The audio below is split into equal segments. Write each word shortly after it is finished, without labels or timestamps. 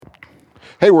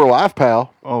Hey, we're live,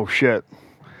 pal. Oh shit.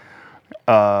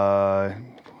 What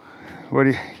do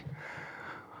you?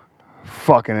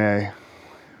 Fucking A.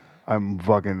 I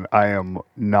am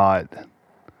not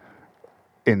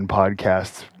in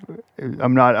podcasts.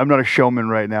 I'm not a showman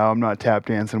right now. I'm not tap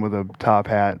dancing with a top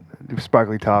hat,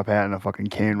 sparkly top hat, and a fucking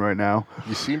cane right now.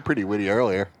 You seemed pretty witty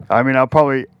earlier. I mean, I'm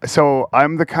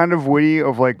the kind of witty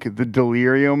of like the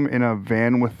delirium in a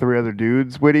van with three other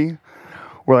dudes witty,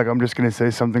 where like I'm just gonna say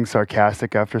something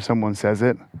sarcastic after someone says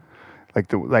it, like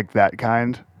that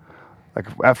kind, like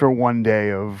after one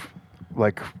day of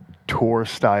like tour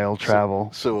style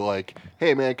travel. So like,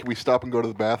 hey man, can we stop and go to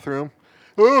the bathroom?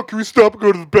 Oh, can we stop and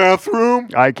go to the bathroom?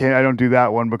 I don't do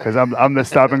that one because I'm the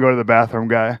stop and go to the bathroom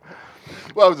guy.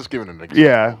 Well, I was just giving an example.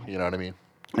 Yeah. You know what I mean?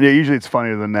 Yeah, usually it's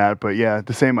funnier than that, but yeah,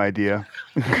 the same idea.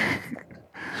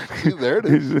 See, there it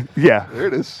is. Yeah. There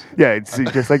it is. Yeah, it's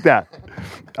just like that.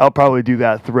 I'll probably do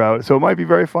that throughout. So it might be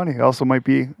very funny. It also might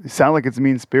sound like it's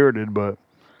mean-spirited, but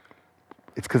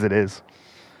it's because it is.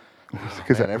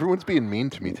 Because Man, everyone's being mean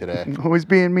to me today. who's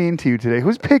being mean to you today?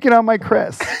 Who's picking on my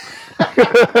crest?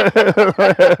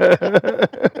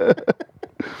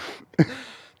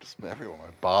 Just everyone,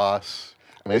 my boss.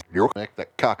 Nick,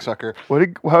 that cocksucker.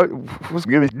 What's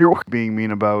being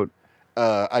mean about?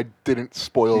 I didn't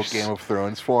spoil Game of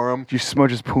Thrones for him. Did you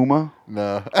smudge his Puma?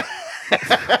 No.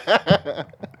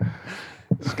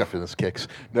 Scuffing his kicks.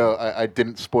 No, I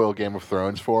didn't spoil Game of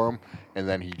Thrones for him, and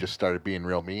then he just started being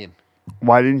real mean.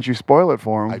 Why didn't you spoil it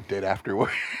for him? I did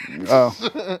afterwards.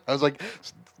 Oh. I was like,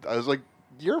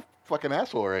 you're a fucking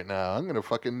asshole right now. I'm gonna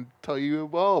fucking tell you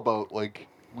all about like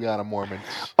Liana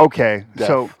Mormont's. Okay, death.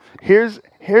 so here's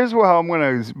how I'm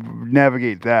gonna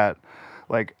navigate that.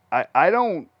 Like I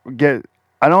don't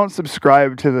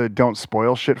subscribe to the don't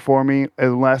spoil shit for me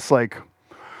unless like,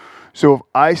 so if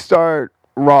I start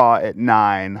Raw at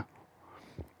 9,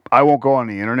 I won't go on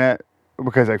the internet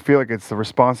because I feel like it's the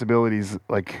responsibilities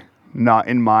like not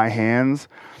in my hands.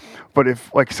 But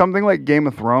if like something like Game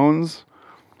of Thrones,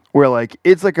 where like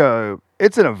it's an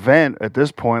event at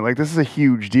this point, like this is a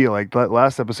huge deal. Like that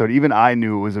last episode, even I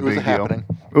knew it was a big deal. Happening.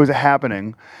 It was a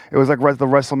happening. It was like the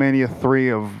WrestleMania 3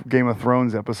 of Game of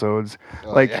Thrones episodes.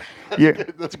 Oh, like, yeah.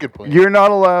 That's a good point. You're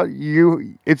not allowed.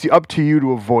 It's up to you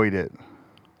to avoid it.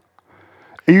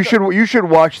 You should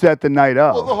watch that the night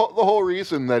of. Well, the whole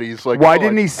reason that he's like, why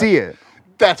didn't he see it?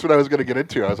 That's what I was going to get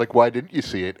into. I was like, why didn't you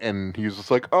see it? And he was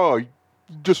just like, oh,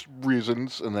 just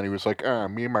reasons. And then he was like,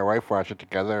 me and my wife watched it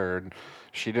together, and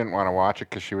she didn't want to watch it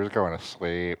because she was going to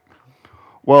sleep.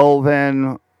 Well,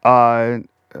 then, I'm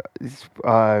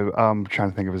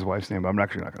trying to think of his wife's name, but I'm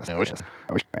actually not going to say it.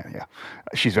 Yeah,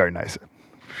 she's very nice.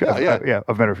 Yeah,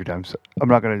 I've met her a few times. I'm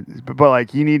not going to, but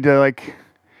like, you need to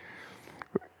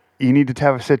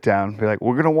have a sit down. Be like,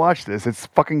 we're going to watch this. It's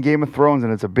fucking Game of Thrones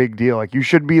and it's a big deal. Like, you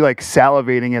should be like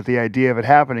salivating at the idea of it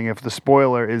happening if the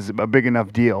spoiler is a big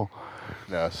enough deal.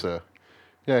 No, so,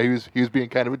 yeah, he was being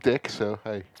kind of a dick, so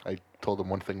I told him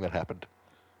one thing that happened.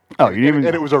 Oh, and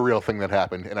it was a real thing that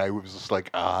happened, and I was just like,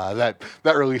 that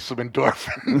released some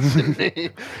endorphins in me.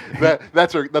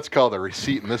 That's called a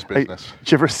receipt in this business. Hey,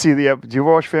 did you ever see do you ever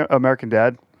watch American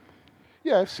Dad?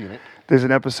 Yeah, I've seen it. There's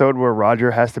an episode where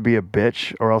Roger has to be a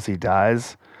bitch or else he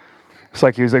dies. It's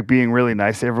like he was like being really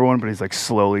nice to everyone, but he's like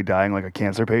slowly dying like a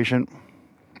cancer patient.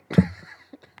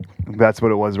 That's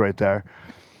what it was right there.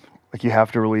 Like, you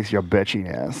have to release your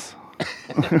bitchiness.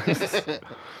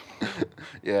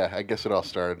 Yeah, I guess it all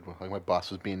started like my boss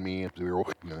was being mean. We were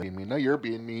being mean. No, you're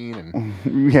being mean,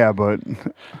 and yeah, but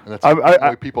and that's the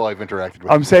only people I've interacted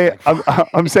with.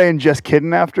 I'm saying just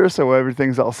kidding after, so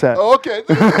everything's all set. Oh, okay.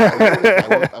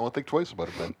 I won't think twice about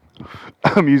it then.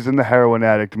 I'm using the heroin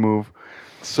addict move.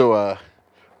 So,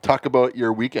 talk about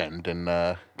your weekend and.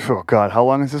 Oh God, how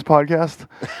long is this podcast?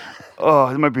 Oh,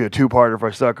 it might be a 2-parter if I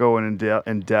start going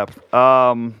in depth.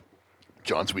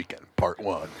 John's weekend, part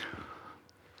 1.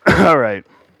 All right.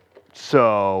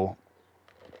 So,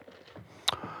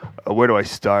 where do I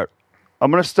start?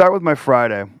 I'm going to start with my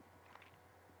Friday.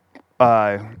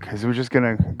 Because we're just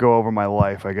going to go over my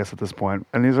life, I guess, at this point.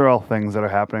 And these are all things that are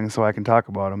happening, so I can talk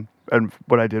about them. And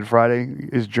what I did Friday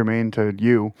is germane to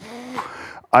you.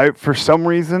 For some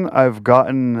reason, I've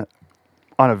gotten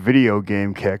on a video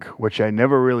game kick, which I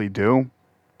never really do.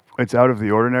 It's out of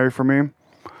the ordinary for me.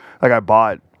 Like, I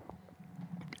bought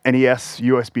NES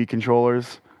USB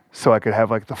controllers so I could have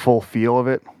like the full feel of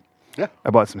it. Yeah. I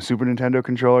bought some Super Nintendo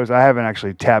controllers. I haven't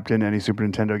actually tapped into any Super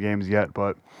Nintendo games yet,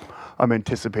 but I'm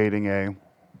anticipating a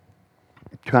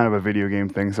kind of a video game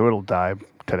thing, so it'll die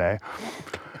today.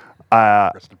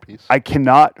 Rest in peace. I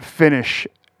cannot finish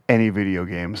any video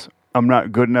games. I'm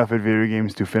not good enough at video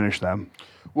games to finish them.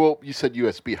 Well, you said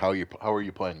USB. How are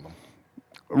you playing them?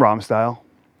 ROM style.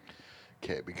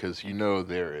 Okay, because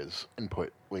there is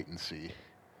input latency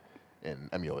in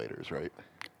emulators, right?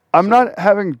 I'm So not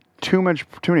having too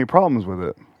many problems with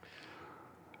it.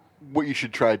 what you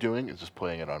should try doing is just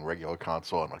playing it on regular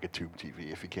console and like a tube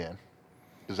TV if you can,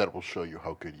 because that will show you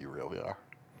how good you really are.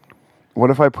 What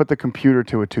if I put the computer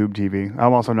to a tube TV?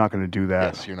 I'm also not going to do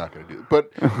that. Yes, you're not going to do it, but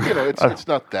it's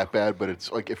not that bad. But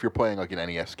it's like if you're playing like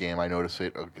an NES game, I notice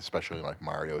it, especially like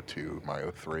Mario 2,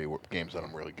 Mario 3, games that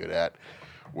I'm really good at,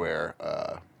 where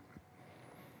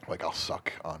like I'll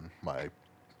suck on my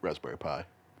Raspberry Pi.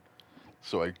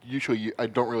 So I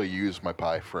don't really use my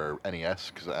Pi for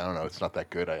NES because I don't know, it's not that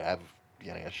good. I have the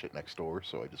NES shit next door,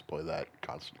 so I just play that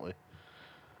constantly.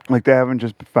 Like they haven't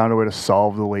just found a way to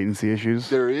solve the latency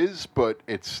issues. There is, but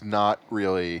it's not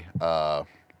really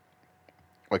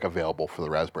like available for the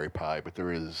Raspberry Pi. But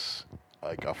there is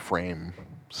like a frame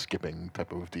skipping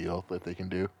type of deal that they can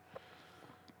do.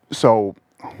 So,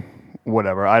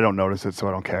 whatever. I don't notice it, so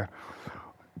I don't care.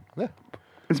 Yeah.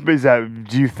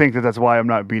 Do you think that that's why I'm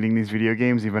not beating these video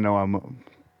games, even though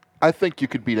I think you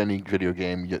could beat any video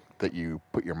game that you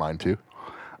put your mind to.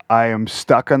 I am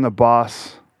stuck on the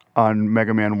boss on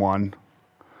Mega Man 1.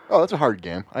 Oh, that's a hard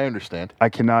game. I understand. I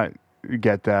cannot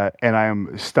get that, and I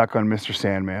am stuck on Mr.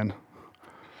 Sandman.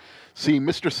 See,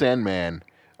 Mr. Sandman,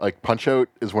 like Punch-Out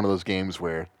is one of those games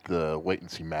where the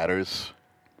latency matters.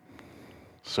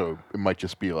 So it might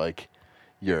just be like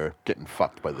you're getting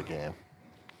fucked by the game.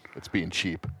 It's being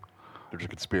cheap. There's a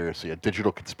conspiracy, a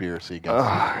digital conspiracy against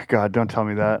you. God, don't tell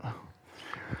me that.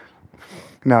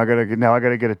 Now I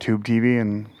gotta get a tube TV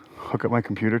and hook up my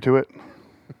computer to it.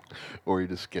 Or you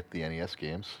just get the NES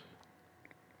games.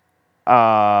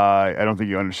 I don't think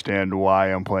you understand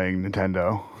why I'm playing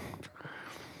Nintendo.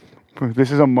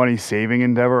 This is a money-saving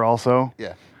endeavor also.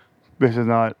 Yeah. This is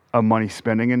not a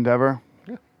money-spending endeavor.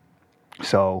 Yeah.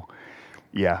 So,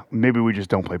 yeah, maybe we just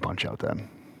don't play Punch-Out then.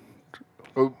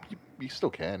 Oh, you still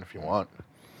can if you want.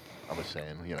 I'm just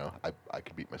saying, I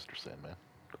could beat Mr. Sandman.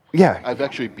 Yeah. I've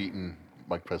actually beaten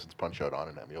Mike Tyson's Punch-Out on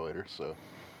an emulator, so.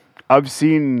 I've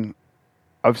seen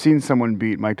someone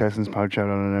beat Mike Tyson's Punch-Out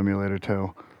on an emulator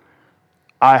too.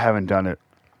 I haven't done it.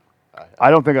 I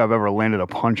don't think I've ever landed a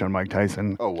punch on Mike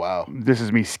Tyson. Oh wow. This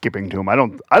is me skipping to him. I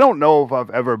don't know if I've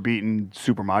ever beaten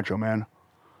Super Macho Man.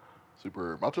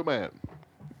 Super Macho Man.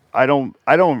 I don't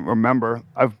remember.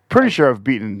 I'm pretty sure I've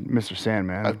beaten Mr.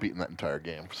 Sandman. I've beaten that entire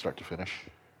game from start to finish.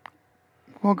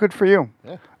 Well, good for you.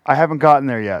 Yeah. I haven't gotten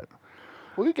there yet.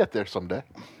 Well, you get there someday.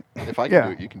 If I can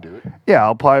do it, you can do it. Yeah,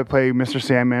 I'll probably play Mr.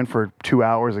 Sandman for 2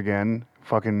 hours again.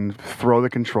 Fucking throw the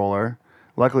controller.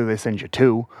 Luckily, they send you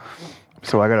 2,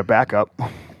 so I got a backup.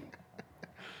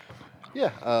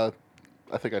 Yeah,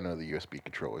 I think I know the USB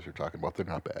controllers you're talking about. They're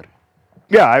not bad.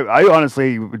 Yeah, I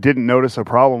honestly didn't notice a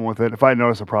problem with it. If I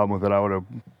noticed a problem with it, I would have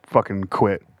fucking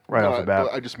quit right off the bat.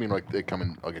 I just mean like they come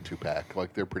in like a 2-pack.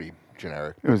 Like they're pretty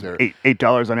generic. It was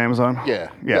 $8 on Amazon. Yeah.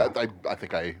 I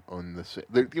think I own this.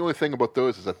 The only thing about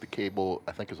those is that the cable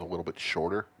I think is a little bit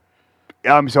shorter.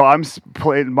 So I'm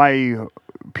playing. My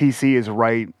PC is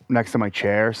right next to my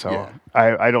chair, so Yeah.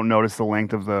 I don't notice the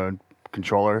length of the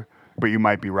controller. But you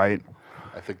might be right.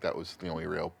 I think that was the only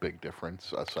real big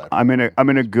difference. Aside I'm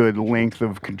in a good length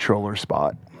of controller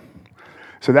spot.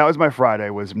 So that was my Friday,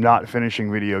 was not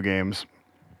finishing video games.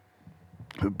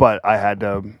 But I had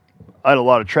a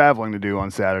lot of traveling to do on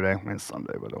Saturday and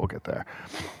Sunday, but we'll get there.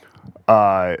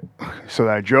 So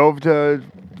I drove to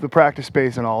the practice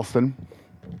space in Alston.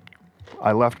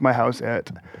 I left my house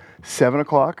at 7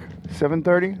 o'clock,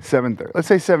 7:30, 7:30. Let's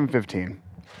say 7:15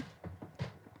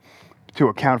 to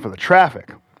account for the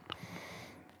traffic,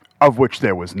 of which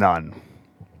there was none.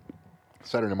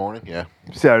 Saturday morning, yeah.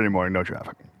 Saturday morning, no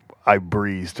traffic. I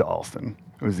breezed to Alston.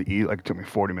 It took me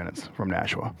 40 minutes from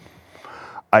Nashua.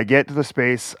 I get to the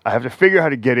space. I have to figure out how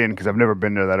to get in because I've never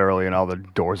been there that early and all the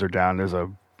doors are down. There's a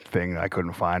thing I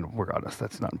couldn't find. Regardless,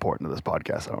 that's not important to this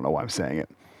podcast. I don't know why I'm saying it.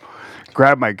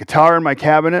 Grab my guitar in my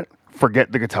cabinet.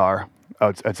 Forget the guitar.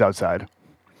 It's outside.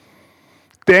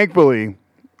 Thankfully,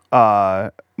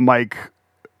 Mike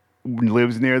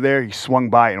lives near there. He swung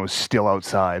by and it was still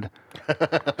outside.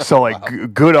 So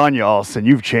like, good on you, Alston.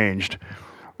 You've changed.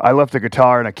 I left the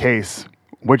guitar in a case,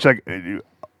 which like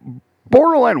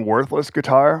borderline worthless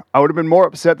guitar. I would have been more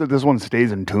upset that this one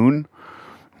stays in tune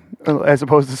as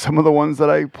opposed to some of the ones that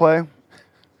I play.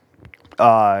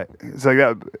 It's like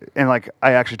that, and like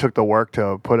I actually took the work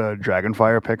to put a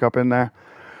Dragonfire pickup in there.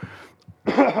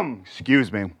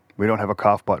 Excuse me, we don't have a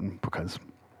cough button because,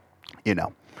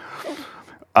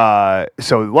 So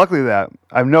luckily that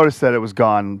I've noticed that it was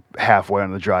gone halfway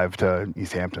on the drive to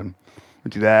East Hampton. We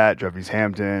do that, drive to East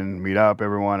Hampton, meet up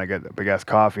everyone. I get a big-ass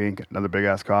coffee, get another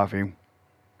big-ass coffee.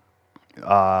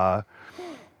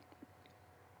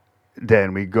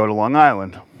 Then we go to Long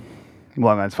Island.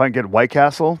 Long Island's fine. Get White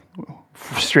Castle,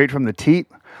 straight from the teat.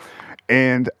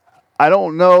 And I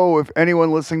don't know if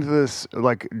anyone listening to this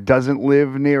like doesn't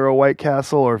live near a White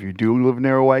Castle, or if you do live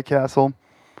near a White Castle.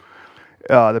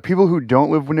 The people who don't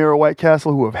live near a White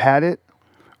Castle who have had it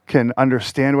can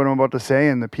understand what I'm about to say,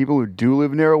 and the people who do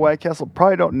live near a White Castle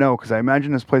probably don't know, because I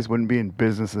imagine this place wouldn't be in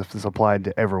business if this applied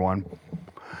to everyone.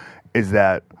 Is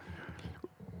that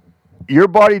your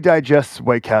body digests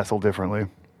White Castle differently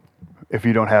if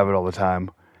you don't have it all the time.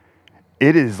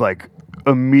 It is like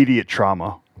immediate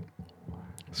trauma.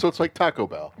 So it's like Taco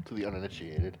Bell to the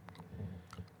uninitiated.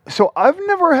 So I've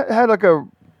never had like a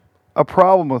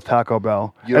problem with Taco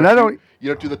Bell, and I don't. You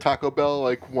don't do the Taco Bell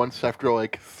like once after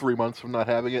like 3 months of not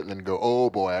having it, and then go, oh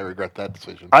boy, I regret that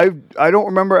decision. I don't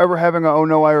remember ever having a, oh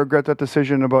no, I regret that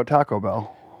decision about Taco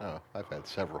Bell. Oh, I've had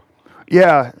several.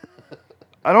 Yeah.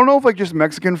 I don't know if like just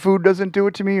Mexican food doesn't do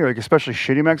it to me, or like especially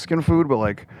shitty Mexican food, but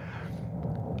like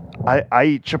I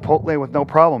eat Chipotle with no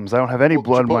problems. I don't have any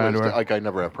blood in my underwear. Like I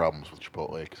never have problems with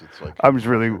Chipotle because it's like I was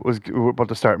about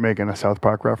to start making a South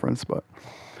Park reference, but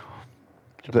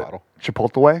Chipotle.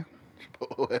 Chipotle.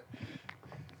 Chipotle.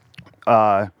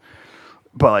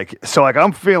 But like so like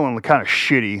I'm feeling kind of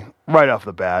shitty right off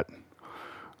the bat.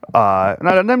 And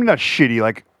I'm not shitty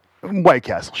like White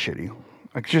Castle shitty.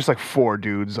 Like just like 4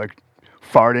 dudes like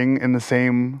farting in the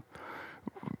same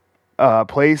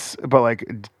place, but like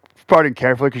farting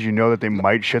carefully because you know that they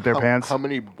might shit their pants. How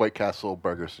many White Castle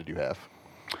burgers did you have?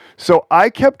 So I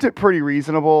kept it pretty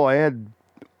reasonable. I had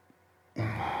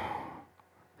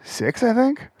 6, I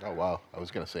think. Oh wow! I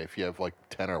was gonna say if you have like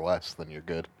 10 or less, then you're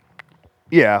good.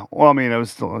 Yeah. Well, I mean,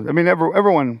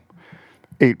 everyone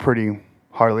ate pretty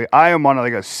heartily. I am on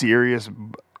like a serious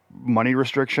money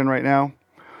restriction right now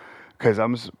because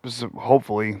I'm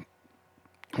hopefully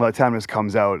by the time this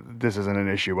comes out, this isn't an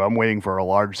issue. But I'm waiting for a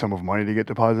large sum of money to get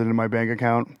deposited in my bank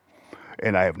account,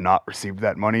 and I have not received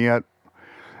that money yet,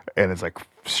 and it's like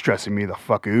stressing me the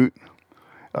fuck out.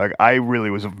 Like I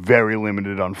really was very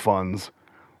limited on funds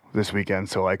this weekend,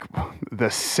 so like the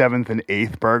 7th and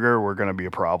 8th burger were gonna be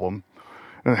a problem.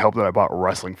 And it helped that I bought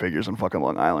wrestling figures in fucking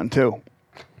Long Island too.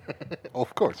 Oh,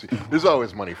 of course, there's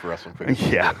always money for wrestling figures.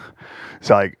 Yeah,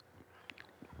 so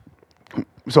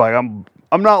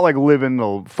I'm not like living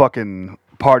the fucking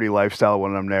party lifestyle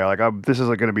when I'm there. Like this is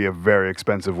like going to be a very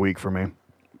expensive week for me.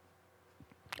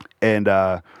 And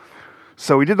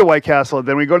so we did the White Castle,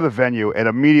 then we go to the venue, and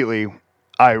immediately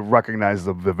I recognized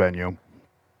the venue.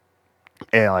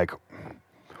 And like,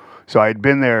 so I'd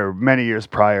been there many years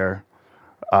prior.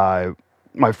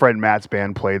 My friend Matt's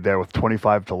band played there with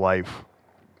 25 to Life,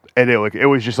 and it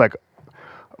was just like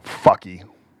fucky.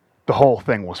 The whole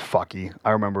thing was fucky.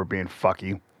 I remember it being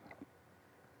fucky.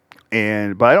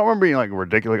 But I don't remember being like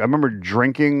ridiculous. I remember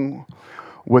drinking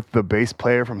with the bass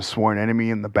player from Sworn Enemy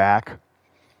in the back,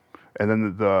 and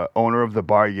then the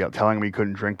telling me he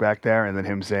couldn't drink back there, and then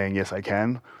him saying yes I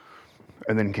can,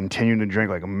 and then continuing to drink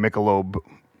like Michelob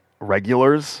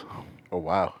regulars. Oh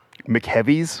wow.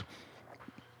 McHeavies.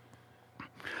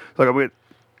 Like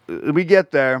we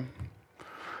get there, and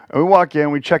we walk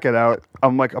in, we check it out.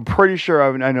 I'm pretty sure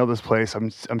I know this place. I'm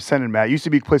sending Matt. It used to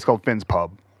be a place called Finn's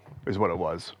Pub, is what it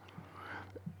was.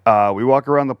 We walk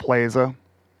around the plaza.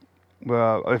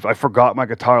 If I forgot my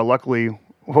guitar, luckily,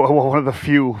 one of the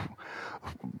few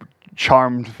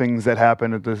charmed things that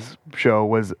happened at this show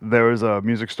was there was a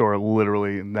music store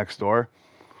literally next door,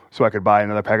 so I could buy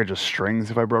another package of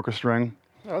strings if I broke a string.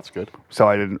 Oh, that's good.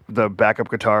 So the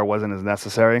backup guitar wasn't as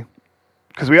necessary,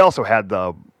 because we also had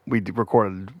we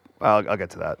recorded. I'll get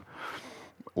to that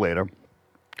later.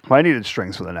 But I needed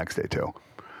strings for the next day too.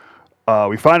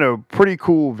 We find a pretty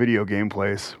cool video game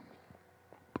place.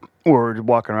 We're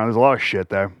walking around. There's a lot of shit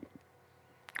there.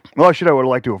 A lot of shit I would have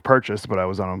liked to have purchased, but I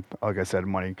was on, like I said,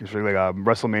 money. Because like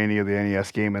WrestleMania, the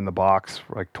NES game in the box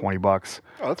for like $20.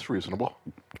 Oh, that's reasonable.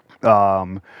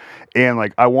 And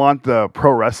like I want the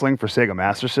Pro Wrestling for Sega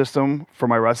Master System for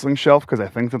my wrestling shelf because I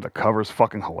think that the cover's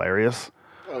fucking hilarious.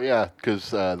 Oh yeah, because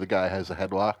the guy has a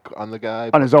headlock on the guy.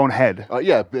 On his own head.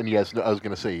 Yeah, and he has. I was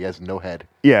gonna say he has no head.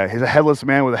 Yeah, he's a headless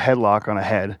man with a headlock on a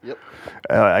head. Yep.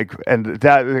 I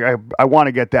want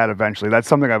to get that eventually. That's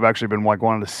something I've actually been like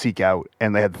wanting to seek out,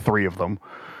 and they had 3 of them.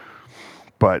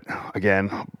 But I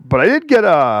did get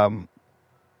a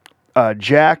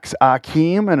Jack's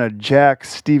Akeem and a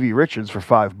Jack's Stevie Richards for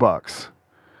 $5.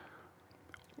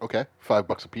 Okay,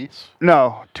 $5 a piece.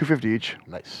 No, $2.50 each.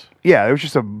 Nice. Yeah, it was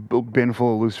just a bin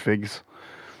full of loose figs.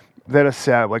 They had a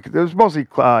sad, like, it was mostly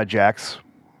Jack's.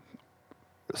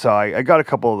 So I got a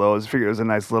couple of those. Figured it was a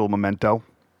nice little memento.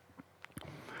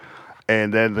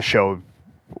 And then the show,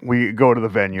 we go to the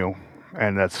venue,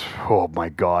 and that's, oh my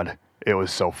God, it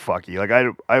was so fucky. Like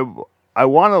I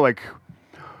want to like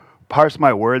parse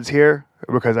my words here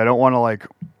because I don't want to like,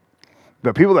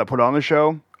 the people that put on the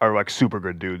show are like super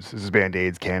good dudes. This is band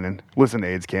AIDS Cannon. Listen to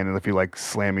AIDS Cannon if you like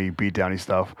slammy, beatdowny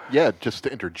stuff. Yeah, just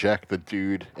to interject, the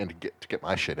dude, and to get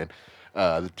my shit in,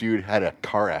 the dude had a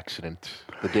car accident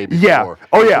the day before. Yeah.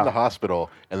 Oh, He was yeah. in the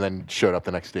hospital, and then showed up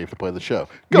the next day to play the show.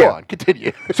 Go on,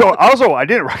 continue. So also, I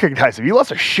didn't recognize him. He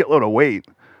lost a shitload of weight.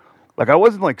 Like I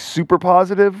wasn't like super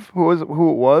positive who it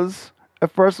was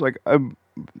at first. Like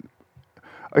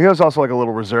he was also like a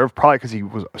little reserved, probably because he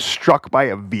was struck by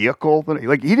a vehicle.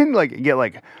 Like he didn't like get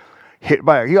like hit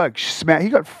by. He like smacked. He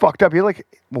got fucked up. He had like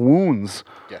wounds.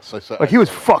 Yes, I saw. Like he was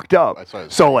fucked up. I saw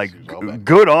his So face. like, He was all bad.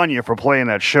 good on you for playing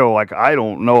that show. Like I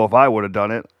don't know if I would have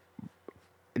done it.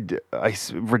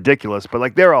 Ridiculous, but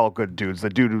like they're all good dudes. The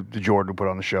Jordan who put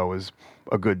on the show is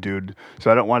a good dude. So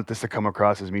I don't want this to come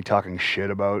across as me talking shit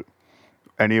about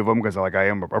any of them because like I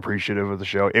am appreciative of the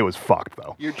show. It was fucked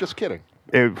though. You're just kidding.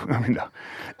 The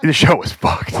show was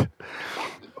fucked. We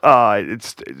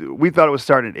thought it was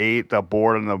starting at 8. The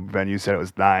board on the venue said it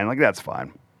was 9. Like that's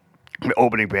fine. The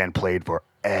opening band played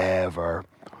forever,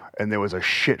 and there was a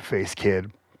shit-faced kid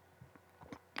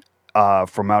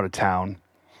from out of town.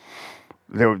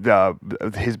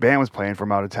 His band was playing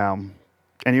from out of town,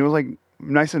 and he was like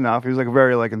nice enough. He was like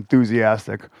very like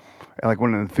enthusiastic, and like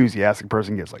when an enthusiastic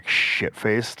person gets like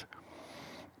shit-faced,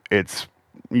 it's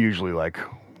usually like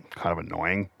kind of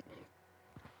annoying.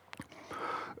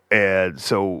 And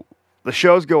so the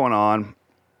show's going on.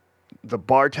 The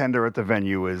bartender at the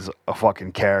venue is a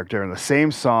fucking character, and the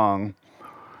same song.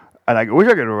 And I wish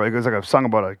I could. It was like a song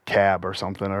about a cab or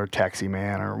something, or a taxi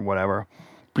man or whatever.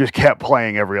 Just kept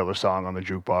playing every other song on the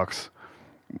jukebox,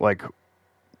 like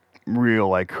real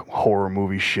like horror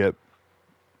movie shit.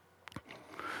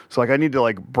 So like I need to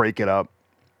like break it up.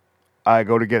 I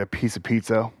go to get a piece of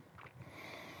pizza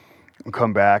and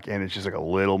come back, and it's just like a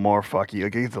little more fucky.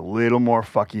 Like it gets a little more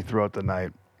fucky throughout the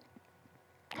night.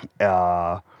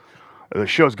 The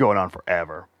show's going on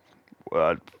forever.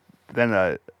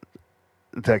 Then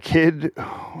the kid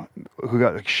who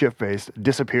got like, shit-faced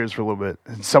disappears for a little bit,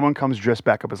 and someone comes dressed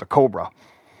back up as a cobra.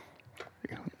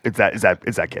 It's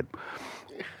that kid.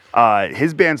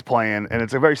 His band's playing, and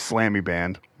it's a very slammy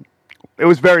band. It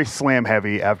was very slam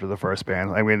heavy after the first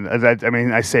band.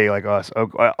 I say like us.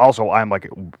 Also, I'm like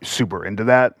super into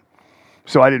that,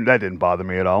 so that didn't bother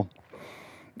me at all.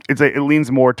 It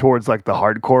leans more towards like the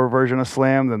hardcore version of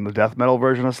slam than the death metal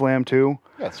version of slam too.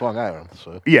 Yeah, it's Long Island.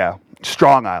 So Yeah,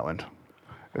 Strong Island.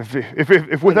 If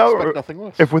expect without nothing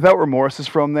less. if Without Remorse is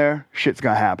from there, shit's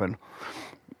gonna happen.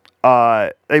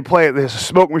 They play. There's a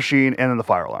smoke machine, and then the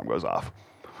fire alarm goes off.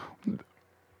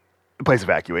 The place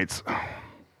evacuates.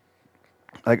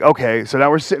 Like, okay, so now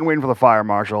we're sitting waiting for the fire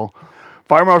marshal.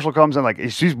 Fire marshal comes in, like,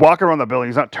 she's walking around the building.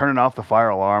 He's not turning off the fire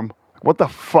alarm. What the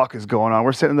fuck is going on?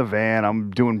 We're sitting in the van. I'm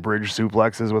doing bridge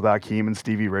suplexes with Akeem and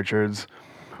Stevie Richards.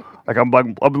 Like, I'm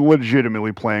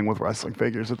legitimately playing with wrestling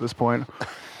figures at this point.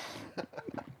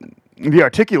 The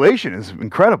articulation is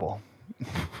incredible.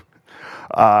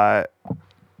 We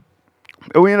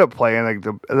ended up playing, like,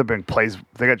 the other band plays,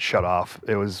 they got shut off.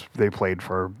 They played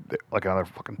for, like, another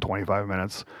fucking 25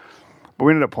 minutes. But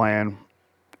we ended up playing.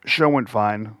 Show went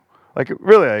fine. Like,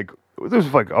 really, like, there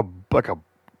was, like a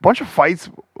bunch of fights,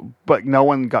 but no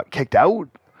one got kicked out.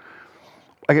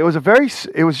 Like, it was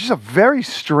just a very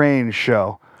strange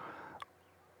show.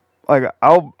 Like,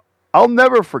 I'll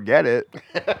never forget it.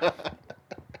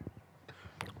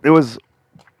 It was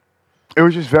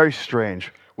just very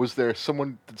strange. did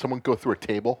someone go through a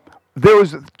table? There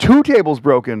was 2 tables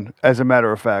broken, as a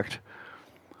matter of fact.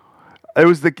 It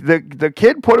was the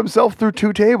kid put himself through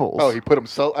 2 tables. Oh, he put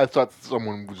himself. I thought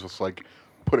someone was just like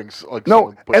putting like No,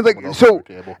 someone put and like someone else so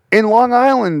through a table. in Long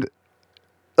Island,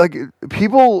 like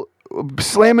people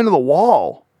slam into the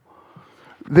wall.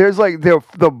 There's like the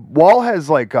wall has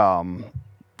like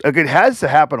it has to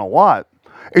happen a lot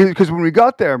because when we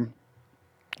got there,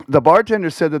 the bartender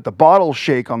said that the bottles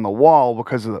shake on the wall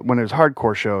because of when there's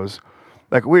hardcore shows.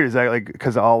 Like weird, is that like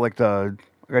because all like I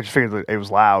just figured that it was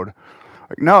loud.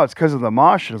 Like no, it's because of the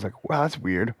mosh. And I was like, wow, that's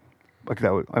weird. Like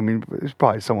there's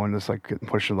probably someone that's like getting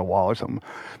pushed in the wall or something.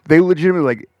 They legitimately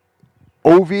like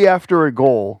OV after a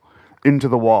goal into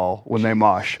the wall when they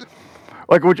mosh.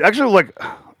 Like which actually like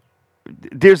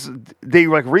they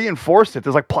like reinforced it.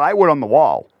 There's like plywood on the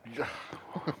wall.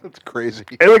 That's crazy.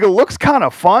 And like it looks kind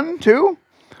of fun too,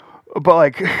 but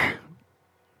like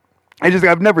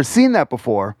I've never seen that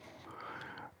before.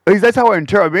 At least that's how I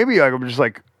interpret. Maybe like, I'm just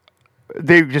like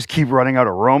they just keep running out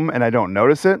of room and I don't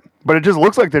notice it, but it just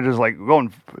looks like they're just like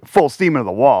going full steam into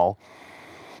the wall.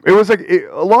 It was like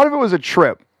a lot of it was a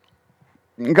trip.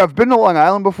 Like, I've been to Long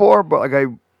Island before, but like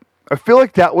I feel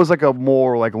like that was like a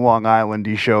more like Long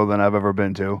Island-y show than I've ever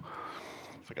been to.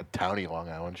 It's like a towny Long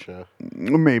Island show.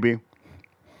 Maybe.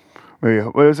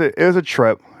 It was a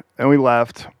trip, and we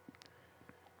left,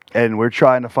 and we're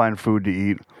trying to find food to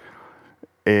eat,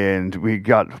 and we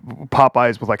got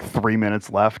Popeyes with like 3 minutes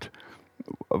left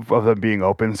of them being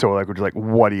open. So like we're just like,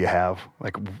 what do you have?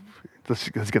 Like, let's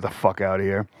get the fuck out of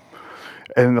here.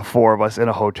 And then the four of us in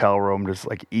a hotel room just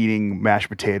like eating mashed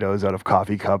potatoes out of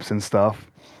coffee cups and stuff.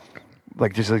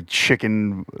 Like just like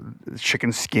chicken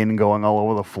skin going all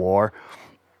over the floor.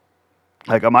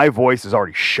 Like my voice is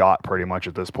already shot pretty much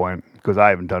at this point because I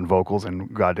haven't done vocals in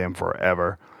goddamn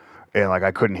forever. And like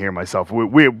I couldn't hear myself.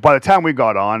 We by the time we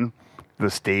got on the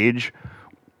stage,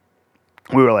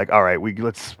 we were like, all right,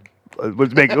 let's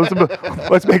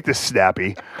make this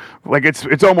snappy. Like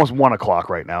it's almost 1 o'clock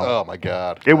right now. Oh my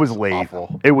god. It was late.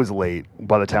 Awful. It was late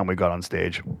by the time we got on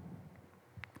stage.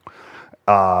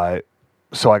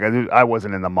 So like I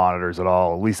wasn't in the monitors at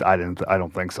all. At least I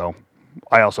don't think so.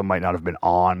 I also might not have been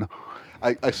on.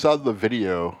 I saw the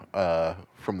video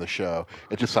from the show.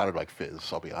 It just sounded like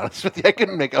fizz, I'll be honest with you. I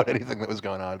couldn't make out anything that was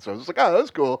going on. So I was just like, oh, that's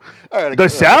cool. All right, the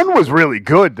sound was really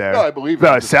good there. No, I believe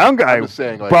the it. sound guy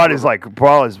saying, like, brought his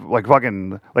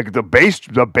fucking like the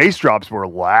bass drops were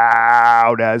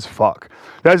loud as fuck.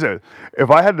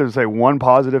 If I had to say one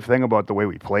positive thing about the way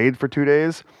we played for 2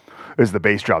 days, is the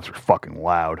bass drops were fucking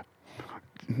loud.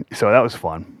 So that was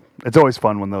fun. It's always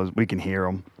fun when we can hear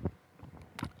them.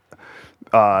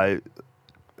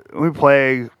 We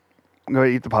play, go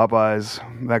eat the Popeyes.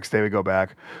 Next day we go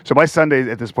back. So my Sunday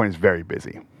at this point is very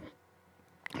busy.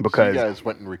 Because so you guys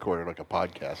went and recorded like a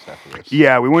podcast after this.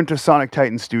 Yeah, we went to Sonic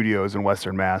Titan Studios in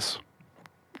Western Mass,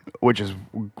 which is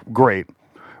great.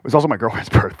 It was also my girlfriend's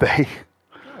birthday.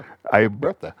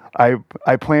 Birthday.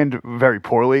 I planned very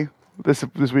poorly this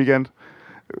weekend,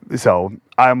 so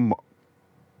I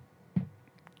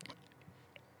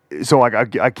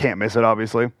can't miss it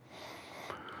obviously.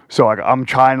 So like I'm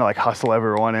trying to like hustle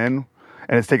everyone in,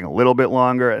 and it's taking a little bit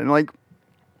longer. And like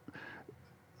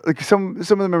some of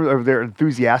the members they're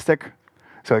enthusiastic,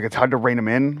 so like it's hard to rein them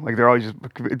in. Like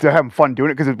they're having fun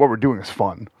doing it because what we're doing is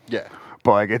fun. Yeah.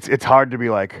 But like it's hard to be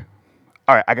like,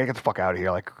 all right, I gotta get the fuck out of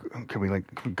here. Like, can we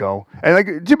go? And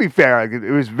like to be fair, like,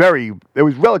 it was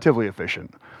relatively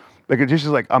efficient. Like it's just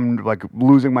like I'm like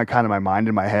losing my mind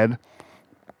in my head,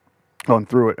 going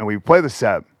through it, and we play the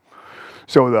set.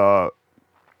 So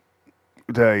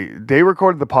they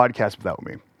recorded the podcast without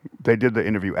me. They did the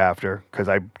interview after because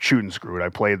I shoot and screwed. I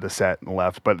played the set and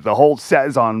left, but the whole set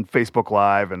is on Facebook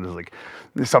Live, and there's like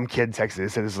some kid texted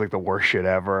and said this is like the worst shit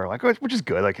ever. Like, which is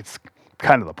good. Like it's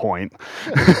kind of the point.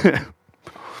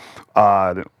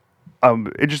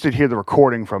 I'm interested to hear the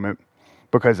recording from it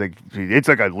because like it's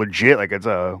like a legit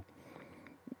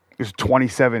it's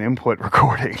 27 input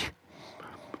recording.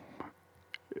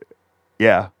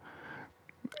 Yeah.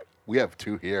 We have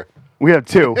 2 here. We have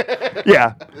 2.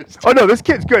 Yeah. Oh no, this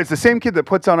kid's good. It's the same kid that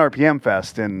puts on RPM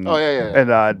Fest and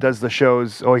and does the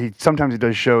shows. Oh, sometimes he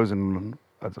does shows in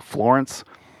Florence.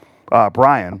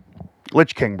 Brian,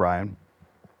 Lich King Brian.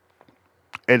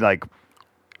 And like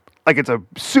it's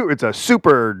a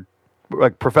super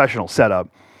like professional setup.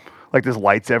 Like there's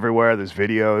lights everywhere, there's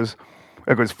videos.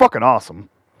 It was fucking awesome.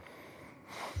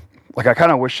 Like I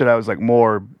kind of wish that I was like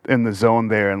more in the zone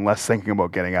there and less thinking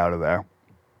about getting out of there.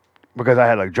 Because I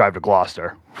had to like drive to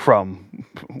Gloucester from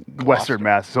Western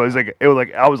Mass, so it was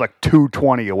like I was like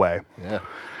 220 away. Yeah,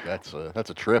 that's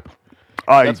a trip.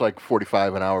 That's like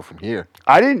 45 an hour from here.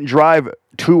 I didn't drive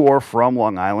to or from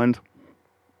Long Island.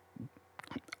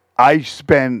 I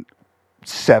spent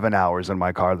 7 hours in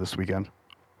my car this weekend,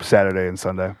 Saturday and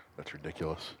Sunday. That's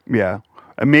ridiculous. Yeah,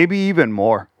 and maybe even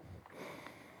more.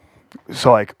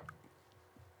 So like,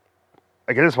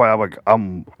 I guess why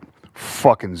I'm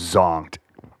fucking zonked.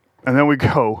 And then we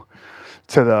go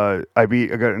to I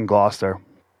got in Gloucester,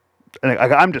 and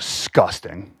I'm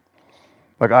disgusting.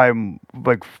 Like I'm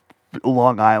like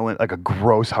Long Island, like a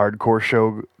gross hardcore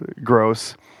show,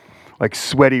 gross. Like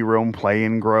sweaty room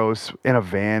playing, gross. In a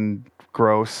van,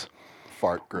 gross.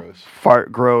 Fart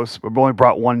gross. I've only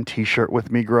brought 1 T-shirt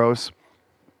with me, gross.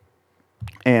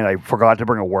 And I forgot to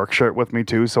bring a work shirt with me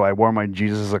too, so I wore my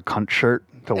Jesus is a cunt shirt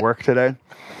to work today.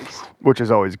 Which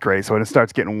is always great. So when it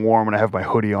starts getting warm and I have my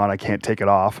hoodie on, I can't take it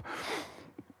off.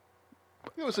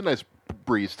 It was a nice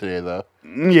breeze today, though.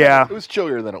 Yeah. It was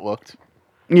chillier than it looked.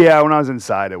 Yeah, when I was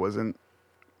inside, it wasn't.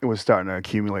 It was starting to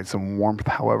accumulate some warmth,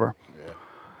 however. Yeah.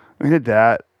 We did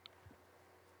that.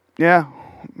 Yeah,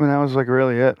 and that was like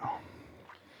really it.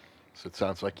 So it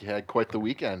sounds like you had quite the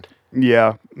weekend.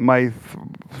 Yeah, my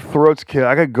throat's kill.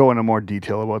 I could go into more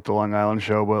detail about the Long Island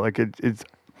show, but like it's,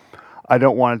 I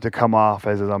don't want it to come off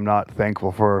as I'm not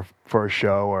thankful for a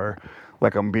show or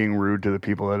like I'm being rude to the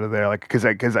people that are there. Like because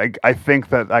I think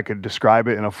that I could describe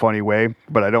it in a funny way,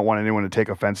 but I don't want anyone to take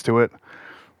offense to it.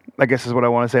 I guess is what I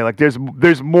want to say. Like there's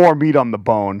more meat on the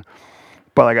bone,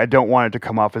 but like I don't want it to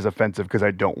come off as offensive because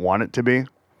I don't want it to be.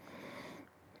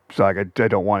 So like I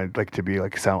don't want it like to be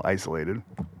like sound isolated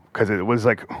because it was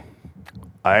like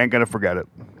I ain't gonna forget it.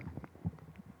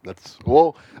 That's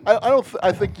well. I don't.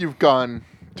 I think you've gone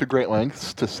to great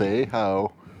lengths to say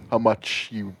how much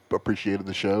you appreciated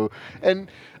the show, and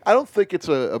I don't think it's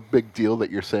a big deal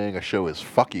that you're saying a show is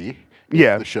fucky.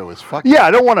 Yeah, the show is fucky. Yeah,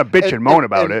 I don't want to bitch and moan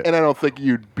about it, and I don't think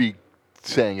you'd be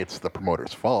saying it's the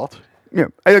promoter's fault. Yeah,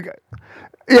 I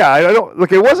don't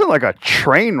look. It wasn't like a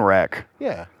train wreck.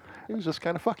 Yeah, it was just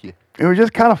kind of fucky. It was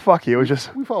just kind of fucky. It was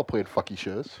just we've all played fucky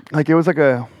shows. Like it was like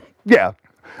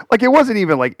like it wasn't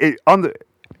even like it on the.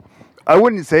 I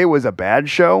wouldn't say it was a bad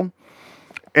show,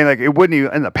 and like it wouldn't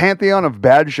even in the pantheon of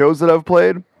bad shows that I've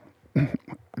played.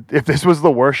 If this was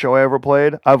the worst show I ever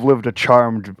played, I've lived a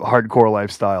charmed hardcore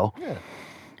lifestyle. Yeah.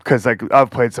 Because like I've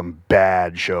played some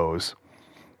bad shows.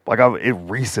 Like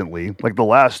recently, like the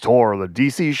last tour, the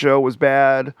DC show was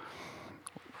bad.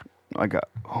 Like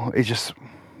it's just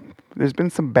there's been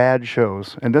some bad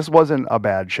shows, and this wasn't a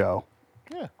bad show.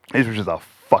 Yeah. This was just a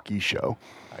fucky show.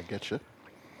 I get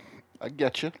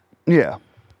you. Yeah.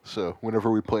 So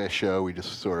whenever we play a show, we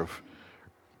just sort of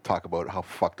talk about how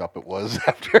fucked up it was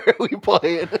after we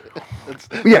play it.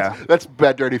 That's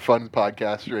Bad Dirty Fun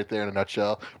podcast right there in a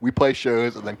nutshell. We play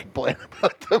shows and then complain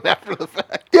about them after the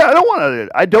fact. Yeah,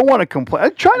 I don't want to complain. I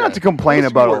try not to complain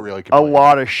about really a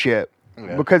lot of shit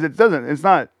because it's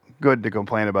not good to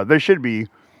complain about. There should be,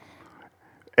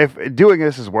 if doing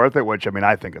this is worth it, which I mean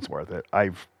I think it's worth it.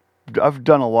 I've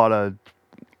done a lot of,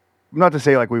 not to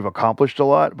say like we've accomplished a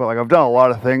lot, but like I've done a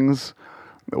lot of things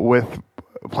with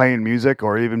playing music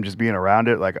or even just being around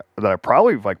it, like that I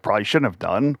probably shouldn't have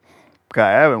done.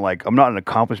 I'm not an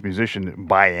accomplished musician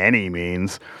by any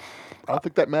means. I don't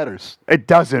think that matters. It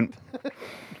doesn't.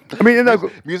 I mean,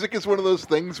 music is one of those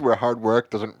things where hard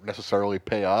work doesn't necessarily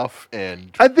pay off,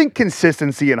 and I think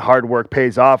consistency and hard work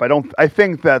pays off. I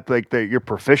think that your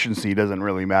proficiency doesn't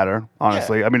really matter.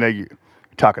 Honestly, yeah. I mean, you're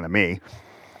talking to me.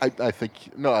 I think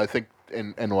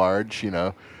in large,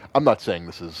 I'm not saying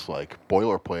this is like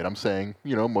boilerplate. I'm saying,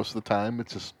 most of the time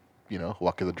it's just,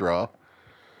 luck of the draw.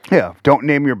 Yeah. Don't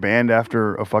name your band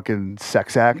after a fucking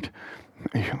sex act.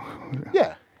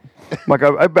 Yeah. Like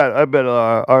I bet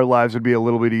our lives would be a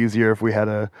little bit easier if we had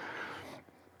a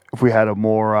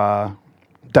more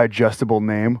digestible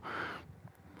name.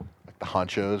 Like the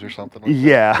Honchos or something.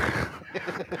 Yeah.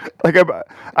 Like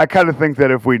I kind of think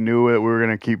that if we knew that we were going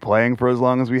to keep playing for as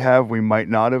long as we have, we might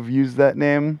not have used that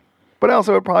name. But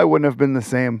also, it probably wouldn't have been the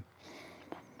same.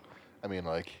 I mean,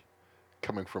 like,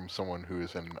 coming from someone who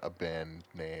is in a band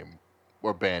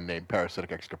named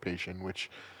Parasitic Extirpation, which,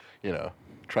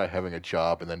 try having a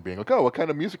job and then being like, oh, what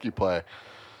kind of music you play?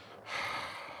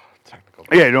 Technical.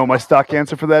 Yeah, you know what my stock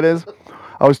answer for that is?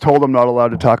 I was told I'm not allowed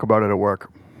to talk about it at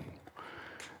work.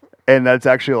 And that's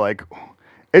actually, like,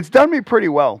 it's done me pretty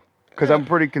well. Because I'm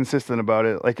pretty consistent about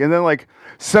it. Like, and then, like,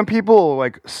 some people,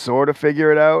 like, sort of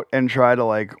figure it out and try to,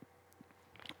 like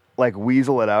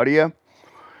weasel it out of you,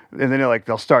 and then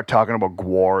they'll start talking about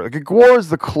Gwar. Like Gwar is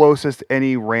the closest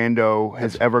any rando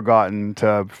has ever gotten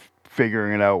to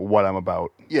figuring it out what I'm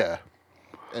about. Yeah,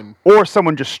 or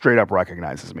someone just straight up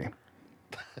recognizes me.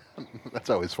 That's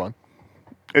always fun.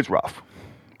 It's rough.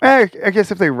 I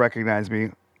guess if they recognize me,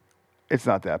 it's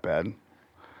not that bad.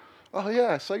 Oh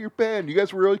yeah, I saw your band. You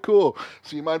guys were really cool.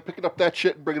 So you mind picking up that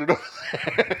shit and bringing it over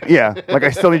there? Yeah, like I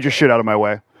still need your shit out of my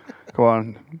way. Come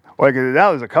on. Like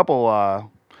now there's a couple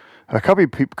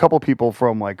people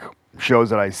from like shows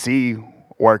that I see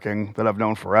working that I've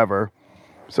known forever.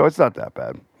 So it's not that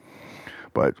bad.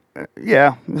 But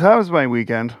yeah, that was my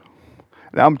weekend.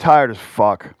 Now I'm tired as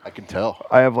fuck. I can tell.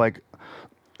 I have like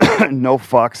no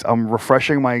fucks. I'm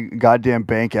refreshing my goddamn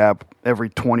bank app every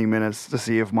 20 minutes to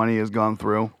see if money has gone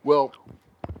through. Well,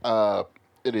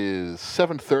 it is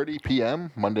 7:30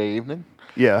 p.m. Monday evening.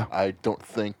 Yeah. I don't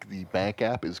think the bank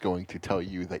app is going to tell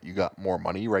you that you got more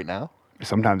money right now.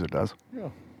 Sometimes it does. Yeah,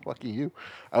 lucky you.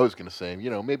 I was going to say,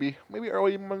 maybe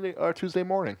early Monday or Tuesday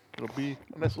morning. It'll be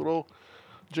a nice little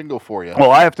jingle for you.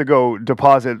 Well, I have to go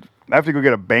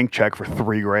get a bank check for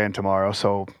 $3,000 tomorrow,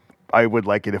 so I would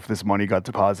like it if this money got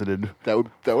deposited. That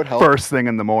would help. First thing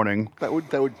in the morning. That would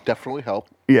definitely help.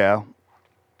 Yeah.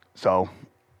 So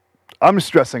I'm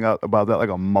stressing out about that like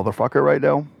a motherfucker right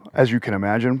now, as you can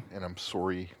imagine. And I'm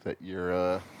sorry that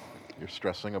you're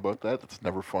stressing about that. It's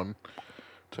never fun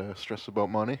to stress about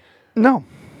money. No.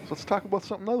 So let's talk about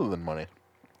something other than money.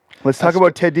 Let's talk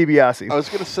about Ted DiBiase. I was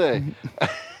gonna say,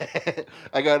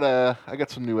 I got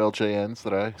some new LJNs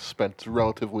that I spent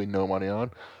relatively no money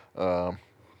on.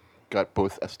 Got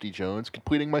both SD Jones,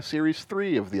 completing my Series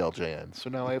 3 of the LJNs. So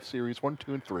now I have Series 1,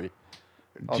 2, and 3.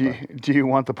 Do you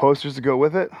want the posters to go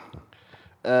with it?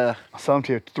 I'll sell them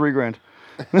to you. $3,000.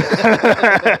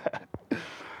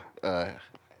 I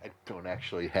don't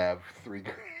actually have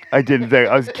 $3,000. I didn't think.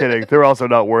 I was kidding. They're also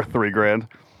not worth $3,000.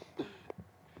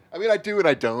 I mean, I do and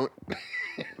I don't.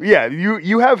 Yeah,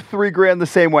 you have $3,000 the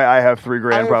same way I have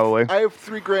 $3,000 probably. I have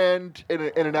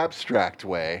 $3,000 in an abstract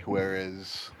way,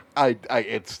 whereas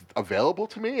it's available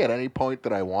to me at any point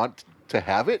that I want to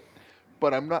have it,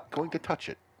 but I'm not going to touch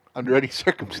it under any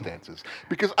circumstances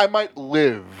because I might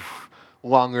live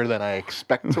longer than I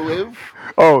expect to live.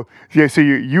 Oh, yeah. So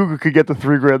you could get the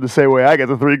 $3,000 the same way I get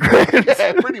the $3,000.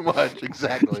 Yeah, pretty much,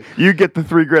 exactly. You get the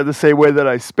 $3,000 the same way that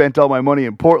I spent all my money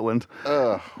in Portland.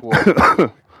 Well,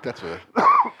 that's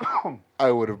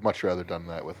I would have much rather done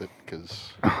that with it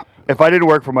because if I didn't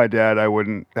work for my dad, I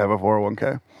wouldn't have a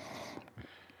 401k.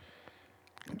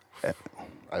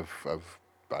 I've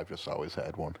just always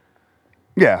had one.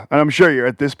 Yeah, and I'm sure you're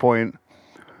at this point.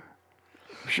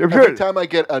 Every time I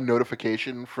get a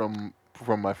notification from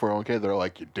my 401k, they're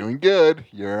like, "You're doing good.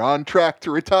 You're on track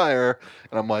to retire,"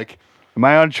 and I'm like, "Am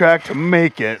I on track to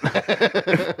make it?"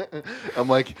 I'm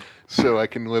like, "So I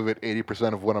can live at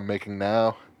 80% of what I'm making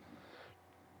now."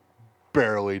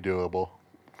 Barely doable,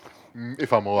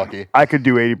 if I'm lucky. I could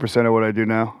do 80% of what I do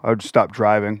now. I would stop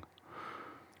driving,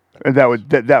 and that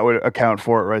would account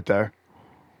for it right there.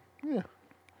 Yeah,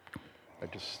 I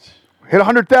just hit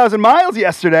 100,000 miles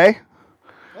yesterday.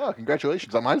 Oh,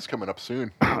 congratulations! Mine's coming up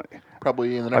soon.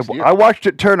 Probably in the next year. I watched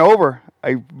it turn over.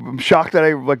 I'm shocked that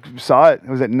I saw it. It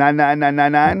was at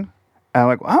 99999, and I'm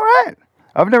like, all right.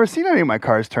 I've never seen any of my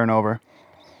cars turn over.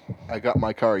 I got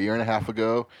my car a year and a half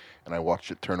ago, and I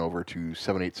watched it turn over to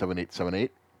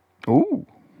 787878. Ooh.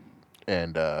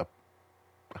 And I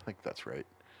think that's right.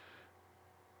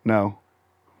 No.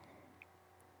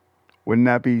 Wouldn't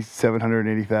that be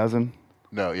 780,000?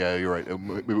 No, yeah, you're right.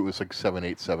 Maybe it was like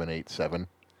 78787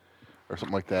 or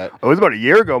something like that. It was about a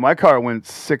year ago. My car went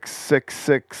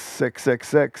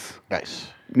 666,666. Nice.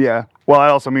 Yeah. Well, that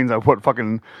also means I put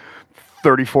fucking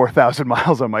 34,000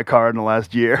 miles on my car in the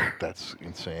last year. That's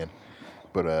insane.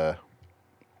 But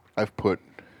I've put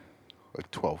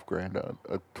like $12,000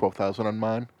 on 12,000 on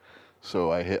mine.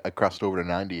 So I crossed over to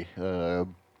 90 about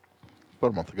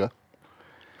a month ago.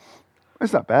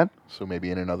 It's not bad. So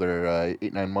maybe in another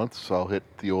 8-9 months, I'll hit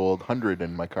the old 100,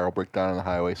 and my car will break down on the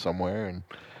highway somewhere, and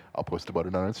I'll post about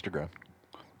it on Instagram.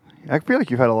 I feel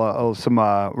like you've had some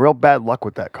real bad luck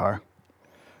with that car.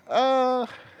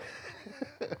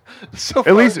 So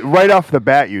at least right off the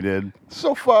bat, you did.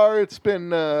 So far, it's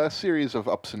been a series of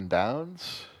ups and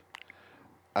downs.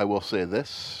 I will say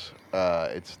this: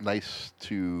 it's nice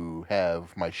to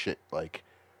have my shit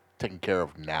taken care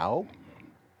of now.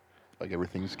 Like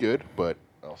everything's good, but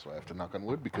also I have to knock on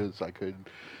wood because I could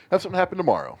have something happen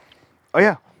tomorrow. Oh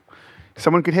yeah,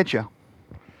 someone could hit you.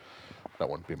 That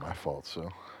wouldn't be my fault. So,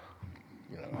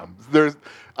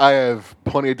 I have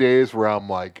plenty of days where I'm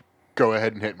like, go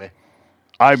ahead and hit me.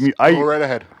 Go right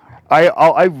ahead.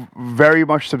 I very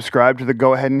much subscribe to the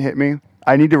go ahead and hit me.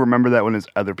 I need to remember that when there's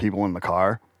other people in the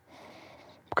car.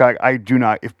 Because I do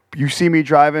not. If you see me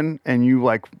driving and you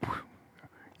want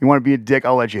to be a dick,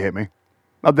 I'll let you hit me.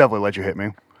 I'll definitely let you hit me.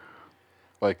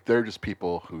 They're just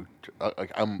people who,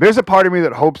 There's a part of me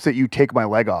that hopes that you take my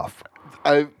leg off.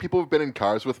 People have been in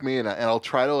cars with me, and I'll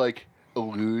try to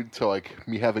allude to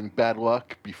me having bad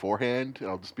luck beforehand, and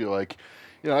I'll just be like,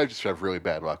 I just have really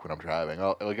bad luck when I'm driving.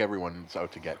 Everyone's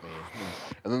out to get me,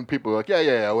 and then people are like,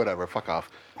 yeah, whatever, fuck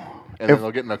off. And then they'll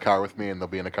get in a car with me, and they'll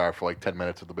be in a car for 10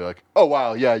 minutes, and they'll be like, oh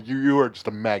wow, yeah, you are just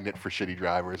a magnet for shitty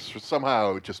drivers.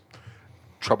 Somehow, it just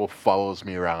trouble follows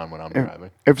me around when I'm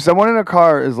driving. If someone in a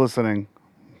car is listening,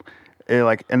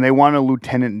 and they want to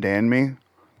Lieutenant Dan me,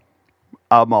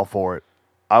 I'm all for it.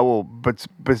 I will, but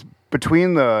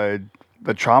between the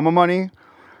trauma money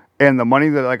and the money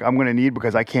that I'm going to need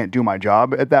because I can't do my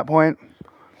job at that point,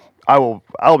 I'll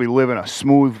be living a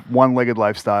smooth one-legged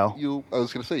lifestyle. I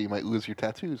was going to say you might lose your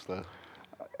tattoos though.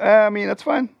 I mean, that's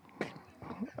fine.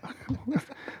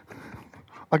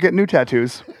 I'll get new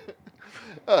tattoos.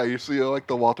 Oh, you're like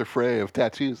the Walter Frey of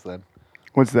tattoos then.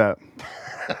 What's that?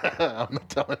 I'm not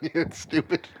telling you. It's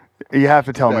stupid. You have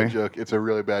to tell Bad me. joke. It's a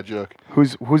really bad joke.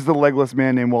 Who's the legless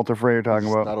man named Walter Frey you're talking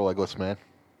He's about? not a legless man.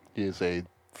 He is a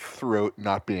throat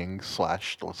not being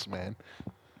slashed-less man.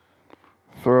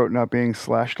 Throat not being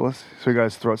slashless. So he got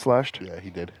his throat slashed? Yeah, he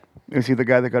did. Is he the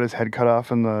guy that got his head cut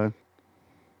off in the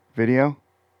video?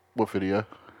 What video?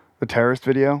 The terrorist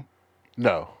video?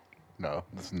 No.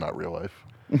 This is not real life.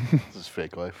 This is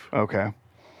fake life. Okay.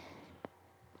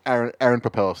 Aaron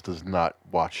Papelis does not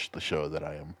watch the show that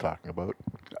I am talking about.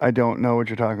 I don't know what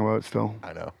you're talking about still.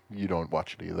 I know. You don't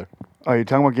watch it either. Oh, you're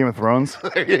talking about Game of Thrones?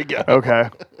 There you go. Okay.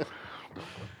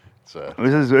 So,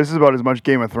 This is about as much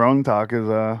Game of Thrones talk as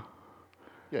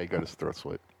yeah, he got his throat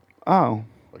slit oh,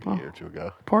 like a year or two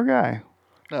ago. poor guy.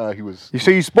 No, he was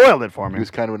You spoiled it for he me. was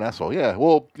kind of an asshole. Yeah.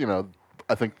 Well,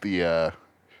 I think the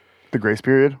The grace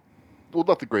period? well,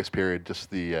 not the grace period, just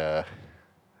the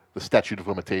statute of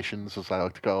limitations, as I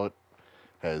like to call it,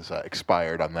 has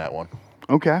expired on that one.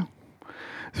 Okay.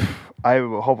 I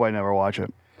hope I never watch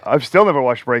it. I've still never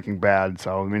watched Breaking Bad,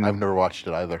 so I mean, I've never watched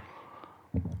it either.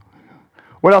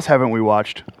 what else haven't we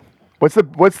watched? What's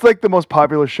like the most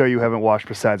popular show you haven't watched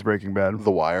besides Breaking Bad? The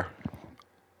Wire.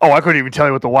 Oh, I couldn't even tell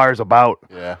you what The Wire's about.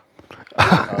 Yeah.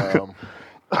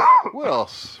 What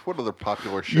else? What other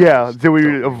popular shows? Yeah, did we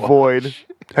don't avoid? watch?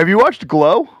 Have you watched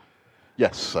Glow?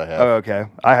 Yes, I have. Oh, okay.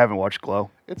 I haven't watched Glow.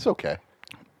 It's okay.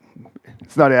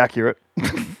 It's not accurate.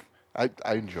 I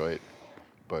enjoy it,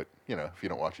 but if you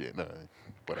don't watch it, no,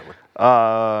 whatever.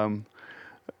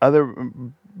 Other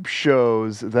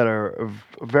shows that are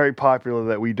very popular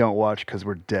that we don't watch because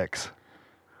we're dicks.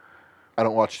 I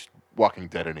don't watch Walking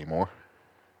Dead anymore.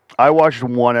 I watched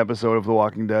one episode of The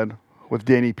Walking Dead with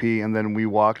Danny P, and then we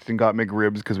walked and got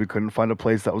McRibs because we couldn't find a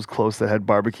place that was close that had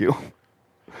barbecue.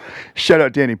 Shout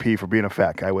out Danny P for being a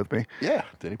fat guy with me. Yeah,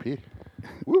 Danny P.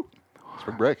 Woo.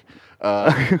 Spring break.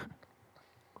 Trying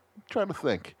to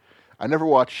think. I never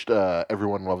watched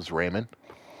Everyone Loves Raymond.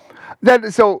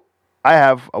 So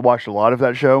I watched a lot of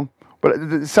that show, but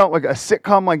it sounds like a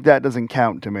sitcom like that doesn't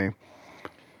count to me.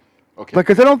 Okay.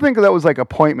 Because I don't think that was like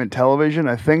appointment television.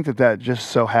 I think that just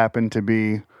so happened to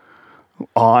be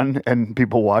on and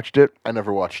people watched it. I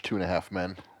never watched Two and a Half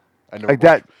Men. I never Like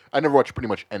that- I never watched pretty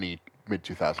much any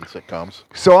mid-2000s sitcoms.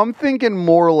 So I'm thinking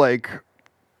more like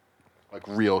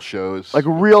Real shows.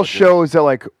 real shows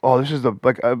that this is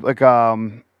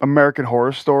American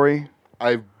Horror Story.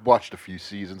 I've watched a few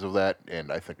seasons of that, and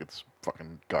I think it's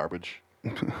fucking garbage.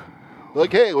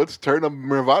 Like, hey, let's turn a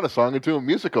Nirvana song into a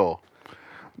musical.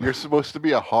 You're supposed to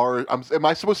be a horror. Am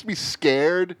I supposed to be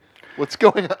scared? What's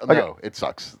going on? No, it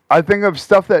sucks. I think of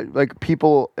stuff that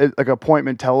people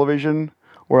appointment television,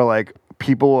 where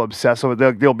people obsess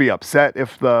over. They'll be upset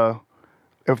if the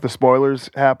spoilers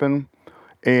happen,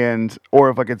 or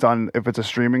if it's a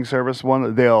streaming service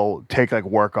one, they'll take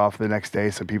work off the next day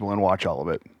so people can watch all of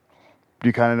it. Do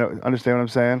you kind of understand what I'm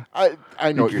saying?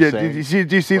 I know what you're saying. Do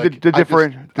you see the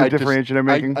differentiation I'm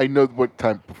making? I know what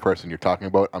type of person you're talking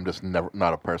about. I'm just not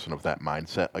a person of that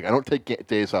mindset. I don't take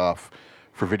days off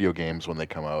for video games when they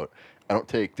come out. I don't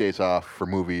take days off for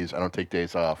movies. I don't take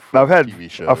days off for I've had TV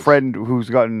shows. a friend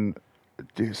who's gotten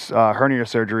hernia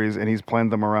surgeries, and he's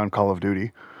planned them around Call of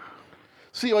Duty.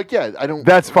 See, I don't.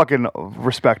 That's fucking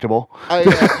respectable.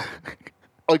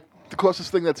 The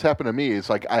closest thing that's happened to me is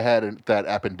I had that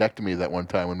appendectomy that one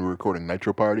time when we were recording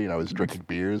Nitro Party, and I was drinking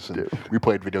beers, and we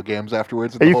played video games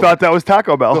afterwards. And you thought that was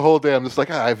Taco Bell. The whole day I'm just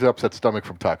I have an upset stomach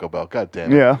from Taco Bell. God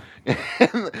damn it. Yeah.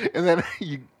 and then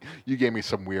you gave me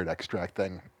some weird extract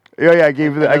thing. Yeah, I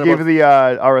gave you the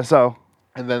RSO.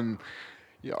 And then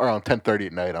around 10:30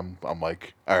 at night, I'm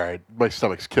like, all right, my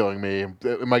stomach's killing me.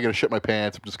 Am I gonna shit my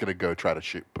pants? I'm just gonna go try to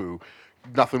shit poo.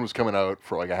 Nothing was coming out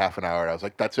for a half an hour, and I was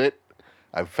like, that's it.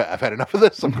 I've had enough of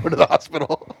this. I'm going to the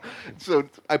hospital. So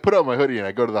I put on my hoodie and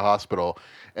I go to the hospital,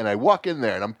 and I walk in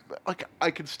there, and I'm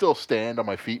I can still stand on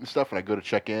my feet and stuff, and I go to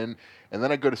check in, and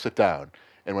then I go to sit down,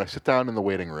 and when I sit down in the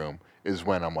waiting room is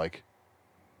when I'm like,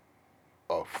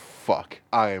 oh fuck,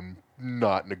 I am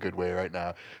not in a good way right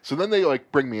now. So then they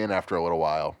bring me in after a little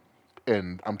while,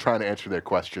 and I'm trying to answer their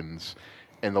questions.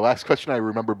 And the last question I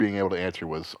remember being able to answer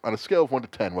was, on a scale of 1 to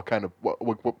 10,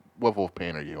 what level of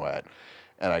pain are you at?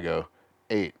 And I go,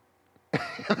 8.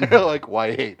 And they're like, why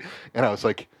 8? And I was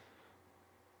like,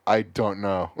 I don't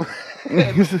know.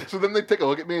 So then they take a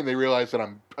look at me and they realize that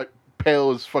I'm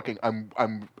pale as fucking. I'm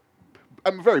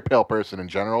a very pale person in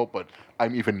general, but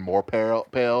I'm even more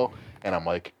pale, and I'm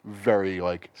very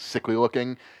sickly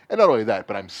looking. And not only that,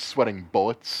 but I'm sweating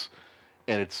bullets,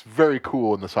 and it's very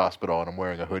cool in this hospital, and I'm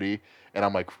wearing a hoodie, and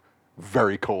I'm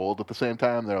very cold at the same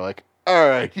time. They're like, all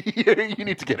right, you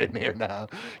need to get in here now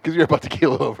because you're about to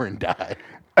keel over and die.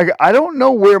 I don't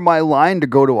know where my line to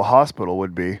go to a hospital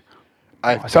would be.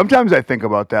 Sometimes I think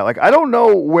about that. Like, I don't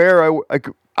know where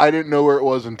I didn't know where it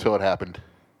was until it happened.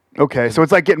 Okay, so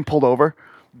it's like getting pulled over.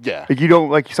 Yeah. Like, you don't,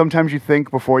 like, sometimes you think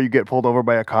before you get pulled over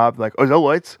by a cop, like, oh, no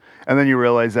lights? And then you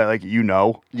realize that, like,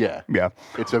 Yeah. Yeah.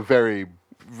 It's a very,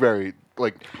 very,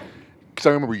 like, because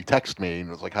I remember you text me and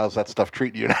it was like, how's that stuff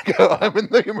treating you? And I go, I'm in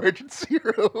the emergency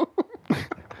room.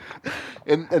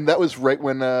 and that was right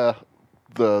when the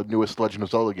newest Legend of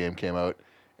Zelda game came out,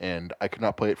 and I could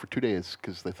not play it for 2 days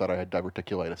because they thought I had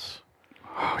diverticulitis.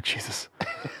 Oh, Jesus.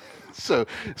 So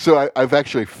I've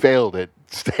actually failed at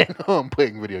staying home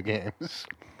playing video games.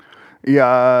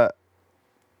 Yeah.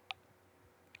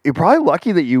 You're probably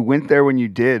lucky that you went there when you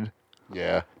did.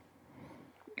 Yeah.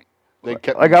 They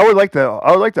kept Like, I would like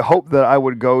to hope that I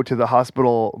would go to the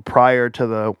hospital prior to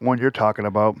the one you're talking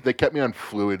about. They kept me on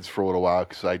fluids for a little while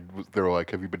because they were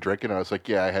like, "Have you been drinking?" And I was like,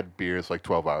 "Yeah, I had beers like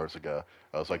 12 hours ago."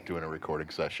 I was like doing a recording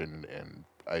session and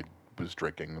I was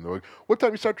drinking. And they're like, "What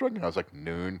time you start drinking?" I was like,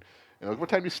 "Noon." And they're like, "What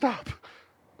time do you stop?"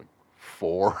 Like,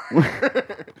 4.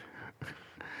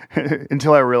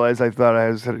 Until I realized I thought I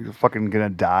was fucking gonna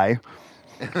die.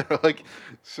 And they're like,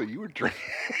 "So you were drinking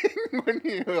when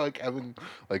you were like having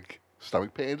like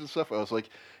stomach pains and stuff?" I was like,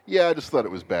 "Yeah, I just thought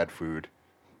it was bad food."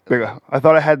 I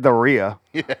thought I had diarrhea.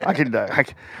 Yeah. I could die.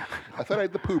 I thought I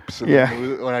had the poops. And Yeah.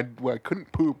 when I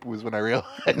couldn't poop was when I realized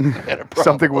I had a problem.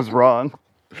 Something was wrong.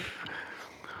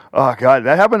 Oh God,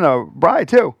 that happened to Bri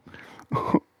too.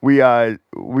 We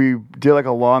did like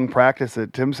a long practice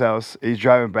at Tim's house. He's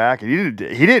driving back, and he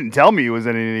didn't tell me he was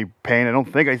in any pain. I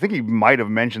think he might have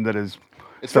mentioned that his.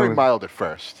 It's very mild at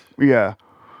first. Yeah.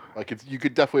 Like you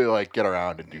could definitely like get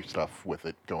around and do stuff with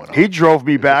it going on. He drove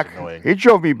me It's back. just annoying. He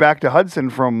drove me back to Hudson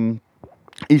from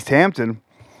East Hampton,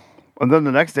 and then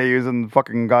the next day he was in the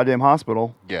fucking goddamn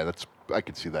hospital. Yeah, I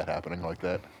could see that happening like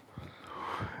that.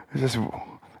 It's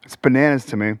bananas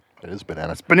to me. It is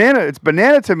bananas. It's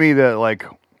banana to me that like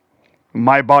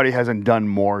my body hasn't done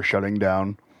more shutting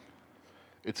down.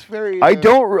 It's very. I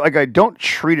don't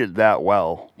treat it that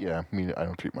well. Yeah, I mean, I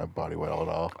don't treat my body well at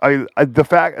all. The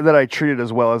fact that I treat it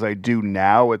as well as I do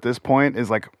now at this point is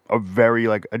like a very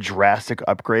like a drastic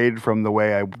upgrade from the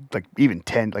way I like even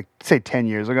 10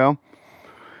 years ago.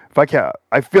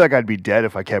 I feel like I'd be dead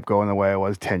if I kept going the way I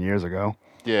was 10 years ago.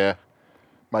 Yeah,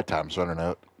 my time's running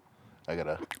out. I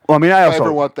gotta. Well, I mean, If I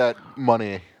ever want that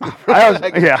money.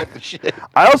 I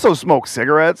also smoke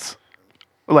cigarettes.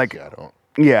 Like, Yeah, I don't.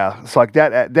 yeah, so like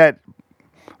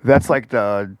that's like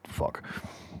the fuck.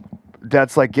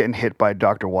 That's like getting hit by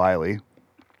Dr. Wiley.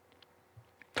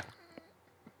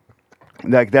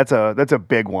 Like that's a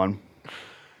big one.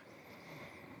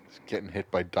 Getting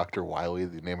hit by Dr. Wiley,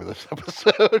 the name of this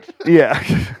episode. Yeah,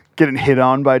 getting hit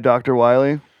on by Dr.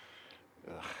 Wiley.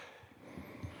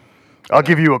 I'll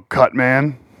give you a cut,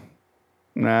 man.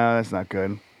 Nah, that's not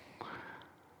good.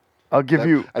 I'll give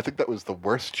you. I think that was the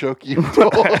worst joke you've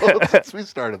told since we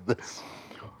started this.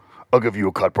 I'll give you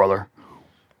a cut, brother.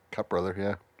 Cut, brother,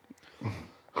 yeah.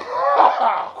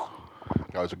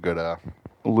 That was a good,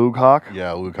 Lug Hawk.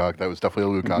 yeah, Luke Hawk. That was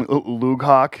definitely a Luke Hawk. Lug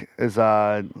Hawk is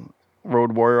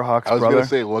Road Warrior Hawk's I was brother. going to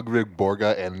say Ludwig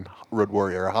Borga and Road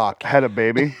Warrior Hawk. Had a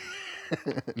baby.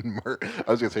 I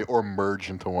was going to say, or merge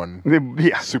into one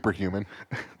Yeah, superhuman.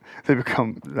 they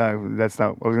become. That's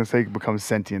not. I was gonna say become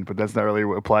sentient, but that's not really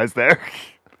what applies there.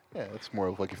 Yeah, that's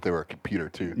more like if they were a computer,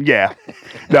 too. Yeah,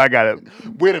 no, I got it.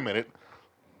 Wait a minute.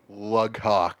 Lug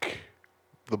Hawk.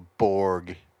 The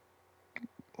Borg.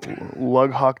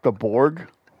 Lug Hawk the Borg.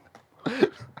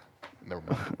 Never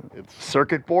mind.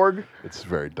 Circuit Borg. It's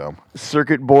very dumb.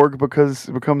 Circuit Borg because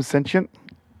it becomes sentient.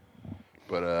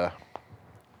 But,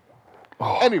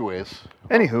 anyways,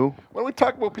 Anywho, when we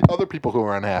talk about other people who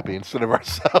are unhappy instead of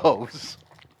ourselves,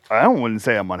 I wouldn't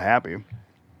say I'm unhappy.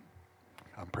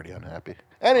 I'm pretty unhappy.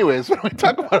 Anyways, when we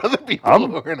talk about other people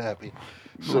who are unhappy,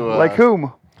 so Like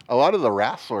whom? a lot of the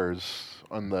wrestlers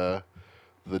on the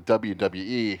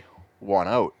WWE want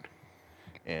out,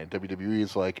 and WWE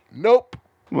is like, nope.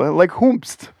 Well, like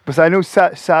whomst? Because I know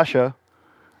Sasha.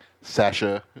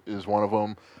 Sasha is one of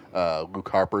them. Luke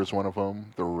Harper is one of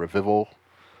them. The Revival.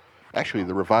 Actually,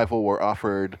 the Revival were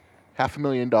offered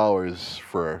 $500,000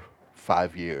 for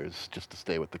 5 years just to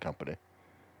stay with the company.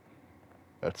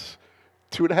 That's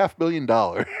 $2.5 million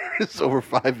over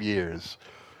 5 years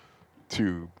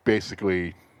to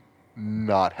basically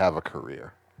not have a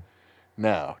career.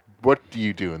 Now, what do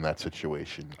you do in that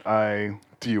situation?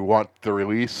 Do you want the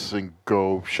release and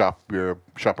go shop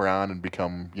around and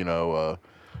become,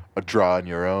 a draw on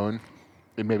your own,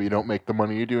 and maybe you don't make the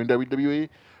money you do in WWE,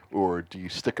 or do you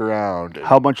stick around?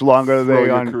 How much longer are they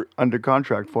under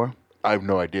contract for? I have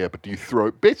no idea, but do you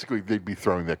throw? Basically, they'd be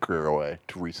throwing their career away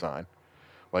to re-sign,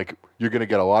 Like, you're going to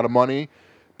get a lot of money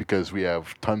because we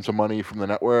have tons of money from the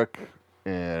network,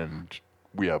 and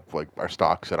we have like our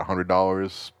stocks at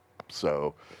 $100.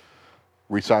 So,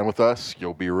 re-sign with us.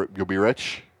 You'll be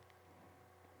rich.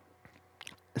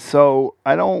 So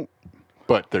I don't.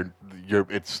 But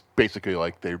it's basically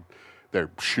like they're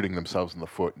shooting themselves in the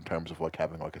foot in terms of like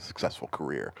having like a successful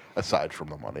career aside from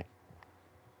the money.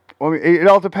 Well, I mean, it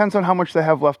all depends on how much they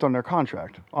have left on their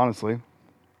contract, honestly.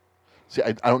 See,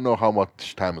 I don't know how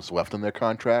much time is left in their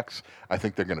contracts. I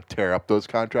think they're going to tear up those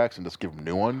contracts and just give them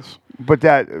new ones. But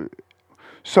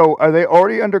so are they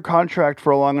already under contract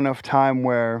for a long enough time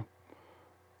where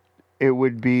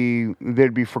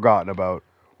they'd be forgotten about?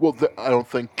 Well, I don't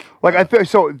think. Like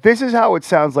so. This is how it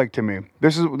sounds like to me.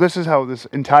 This is how this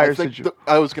entire situation.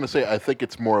 I was going to say I think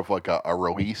it's more of like a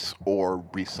release or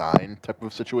resign type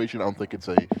of situation. I don't think it's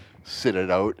a sit it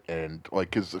out and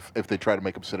like because if they try to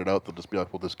make them sit it out, they'll just be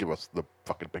like, "Well, just give us the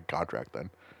fucking big contract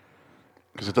then,"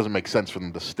 because it doesn't make sense for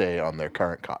them to stay on their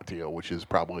current deal, which is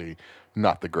probably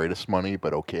not the greatest money,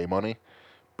 but okay money.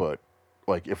 But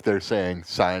like if they're saying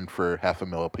sign for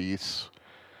 $500,000 a piece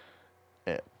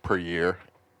per year.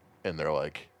 And they're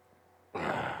like, all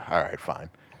right, fine.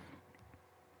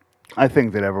 I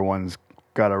think that everyone's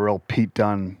got a real Pete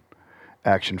Dunne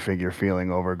action figure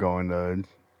feeling over going to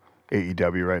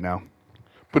AEW right now.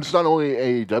 But it's not only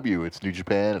AEW; it's New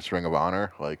Japan, it's Ring of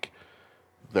Honor. Like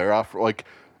they're off. Like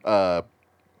what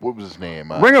was his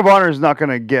name? Ring of Honor is not going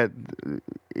to get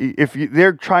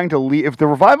they're trying to leave. If the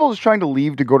Revival is trying to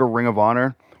leave to go to Ring of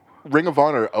Honor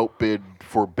outbid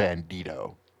for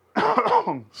Bandito.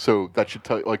 So that should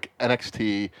tell you, like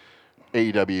NXT,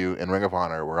 AEW, and Ring of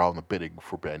Honor were all in the bidding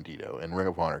for Bandito, and Ring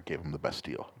of Honor gave him the best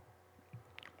deal.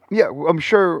 Yeah, I'm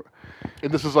sure.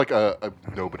 And this is like a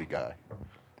nobody guy,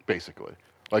 basically.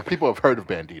 Like people have heard of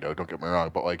Bandito, don't get me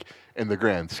wrong, but like in the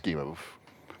grand scheme of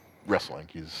wrestling,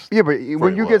 he's but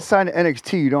when you get signed to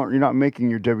NXT, you're not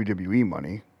making your WWE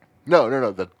money.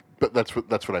 No. But that's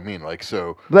what I mean. Like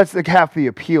so. That's like half the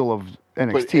appeal of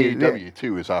NXT. But AEW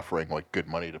too is offering like good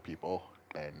money to people,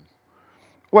 and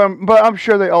but I'm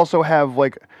sure they also have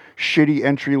like shitty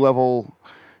entry level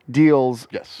deals.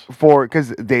 Yes.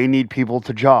 Because they need people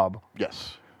to job.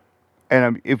 Yes.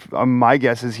 And my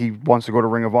guess is he wants to go to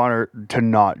Ring of Honor to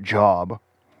not job.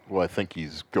 Well, I think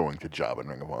he's going to job in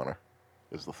Ring of Honor.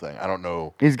 Is the thing. I don't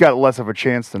know. He's got less of a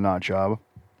chance to not job.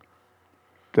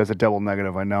 That's a double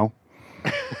negative, I know.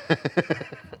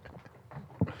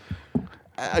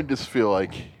 I just feel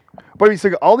like. But it's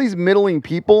like all these middling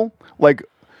people, like,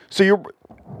 so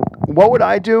what would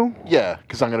I do? Yeah,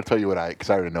 because I'm going to tell you because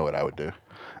I already know what I would do.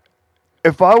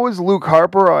 If I was Luke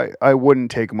Harper, I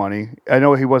wouldn't take money. I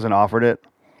know he wasn't offered it.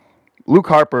 Luke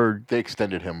Harper. They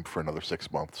extended him for another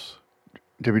 6 months.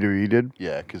 WWE did?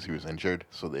 Yeah, because he was injured.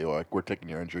 So they were like, we're taking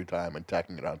your injury time and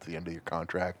tacking it on to the end of your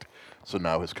contract. So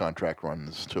now his contract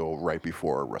runs till right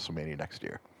before WrestleMania next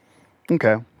year.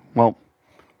 Okay. Well,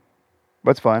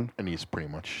 that's fine. And he's pretty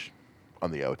much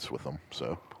on the outs with them.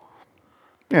 So.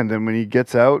 Yeah, and then when he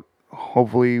gets out,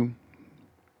 hopefully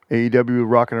AEW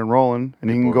rocking and rolling, and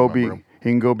he can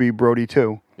go be Brody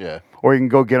too. Yeah. Or he can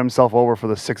go get himself over for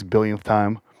the 6 billionth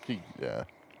time. Yeah,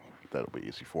 that'll be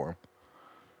easy for him.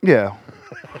 Yeah.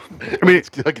 I mean,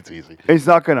 it's easy. It's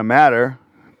not going to matter.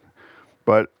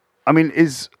 But, I mean,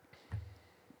 if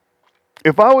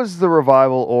I was the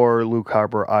Revival or Luke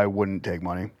Harper, I wouldn't take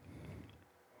money.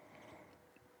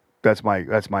 That's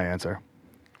my answer.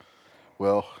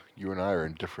 Well, you and I are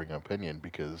in differing opinion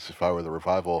because if I were the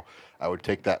Revival, I would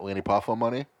take that Lanny Poffo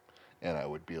money and I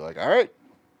would be like, all right,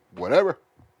 whatever.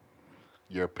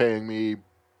 You're paying me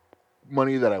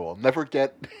money that I will never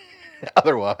get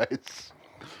otherwise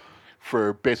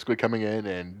for basically coming in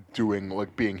and doing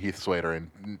like being Heath Slater and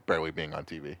barely being on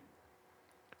TV.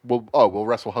 We'll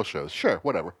wrestle house shows. Sure,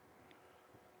 whatever.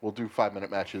 We'll do 5-minute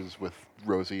matches with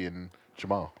Rosie and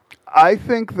Jamal. I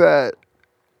think that.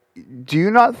 Do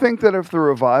you not think that if the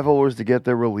Revival was to get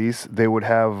their release, they would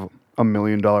have $1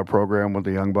 million program with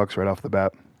the Young Bucks right off the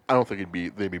bat? I don't think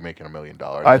they'd be making $1 million.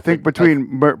 I think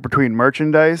between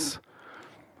merchandise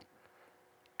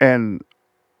and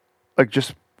like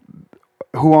just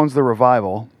who owns the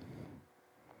Revival?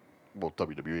 Well,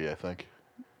 WWE, I think.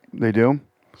 They do?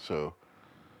 So,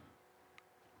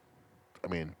 I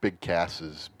mean, Big Cass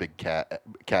is Big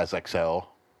Cass XL,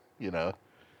 you know.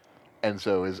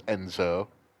 Enzo is Enzo.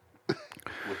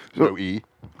 With no E.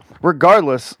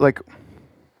 Regardless, like, I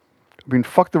mean,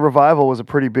 fuck the Revival was a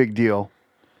pretty big deal.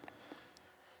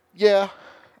 Yeah,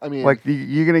 I mean, like I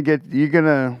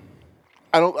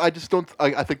just don't.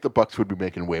 I think the Bucks would be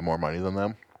making way more money than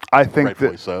them. I think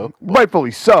rightfully that so.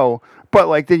 rightfully so, but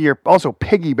like then you're also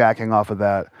piggybacking off of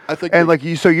that. I think and they-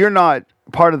 like so you're not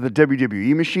part of the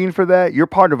WWE machine for that. You're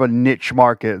part of a niche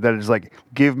market that is like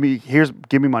give me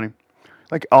money,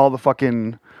 like all the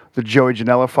Joey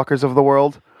Janela fuckers of the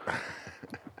world.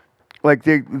 Like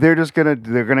they're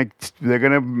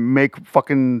gonna make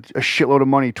fucking a shitload of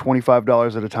money,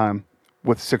 $25 at a time,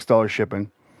 with $6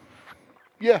 shipping.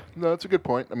 Yeah, no, that's a good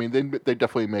point. I mean, they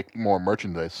definitely make more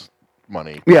merchandise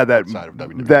money. Yeah, that outside of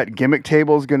WWE. that gimmick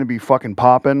table is gonna be fucking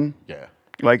popping. Yeah,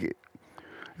 Like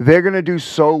they're gonna do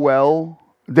so well.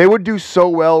 They would do so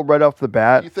well right off the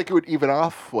bat. you think it would even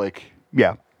off? Like,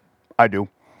 Yeah, I do.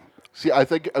 see, I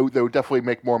think they would definitely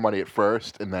make more money at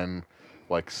first, and then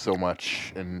like so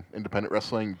much in independent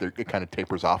wrestling, it kind of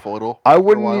tapers off a little. I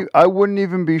after a while. wouldn't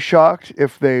even be shocked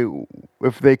if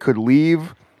they could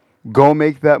leave, go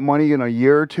make that money in a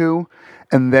year or two,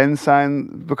 and then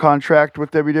sign the contract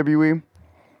with WWE,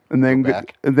 and then Go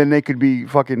back. and then they could be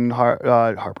fucking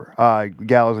Harper,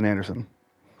 Gallows and Anderson.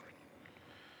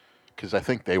 Because I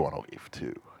think they want to leave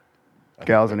too.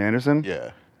 Gallows and Anderson,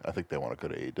 Yeah, I think they want to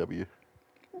go to AEW,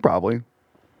 probably.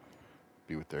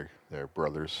 be with their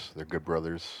brothers, their good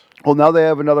brothers. Well, now they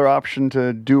have another option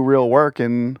to do real work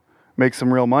and make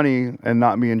some real money and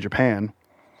not be in Japan.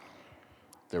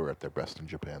 They were at their best in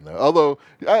Japan, though. Although,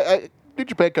 New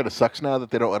Japan kind of sucks now that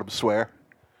they don't let them swear.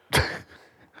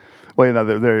 Well, you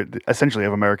know, they're essentially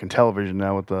have American television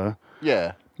now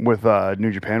Yeah, with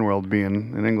New Japan World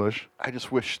being in English. I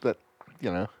just wish that,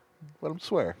 let them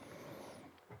swear.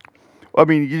 I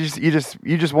mean,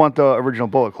 you just want the original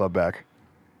Bullet Club back.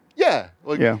 Yeah,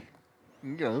 like, Yeah.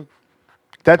 That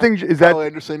That thing is Kyle that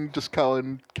Anderson just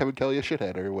calling Kevin Kelly a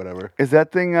shithead or whatever. is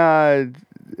that thing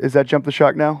is that Jump the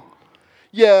Shark now?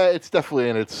 Yeah, it's definitely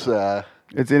in its.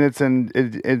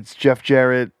 It's Jeff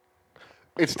Jarrett.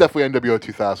 It's definitely NWO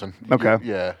 2000. Okay.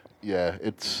 Yeah.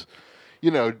 It's,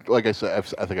 like I said,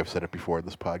 I think I've said it before in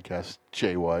this podcast.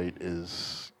 Jay White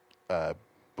is,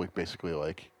 like basically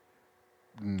like,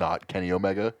 not Kenny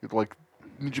Omega. Like,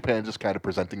 New Japan just kind of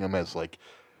presenting him as like,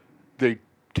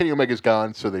 Kenny Omega's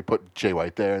gone, so they put Jay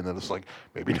White there, and then it's like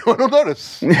maybe no one will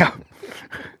notice. Yeah.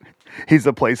 He's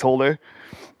a placeholder.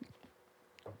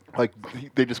 Like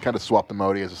they just kind of swapped him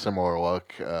out. He has a similar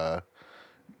look,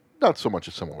 not so much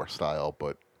a similar style,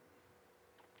 but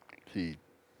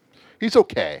he's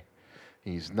okay.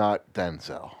 He's not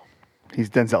Denzel. He's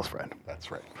Denzel's friend.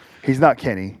 That's right. He's not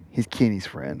Kenny. He's Kenny's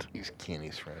friend. He's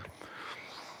Kenny's friend.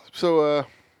 So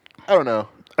I don't know.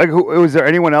 Like, was there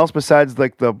anyone else besides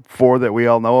like the four that we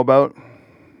all know about,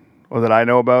 or that I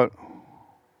know about?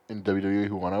 In WWE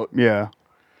who won out? Yeah.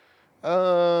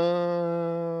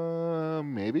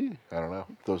 Maybe. I don't know.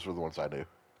 Those were the ones I knew.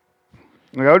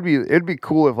 Like it'd be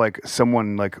cool if like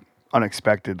someone like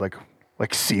unexpected like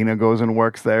Cena goes and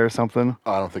works there or something.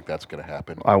 I don't think that's gonna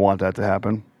happen. I want that to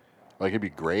happen. Like it'd be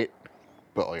great,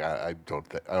 but like I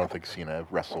don't think Cena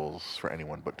wrestles for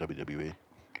anyone but WWE.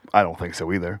 I don't think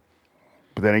so either.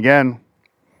 But then again,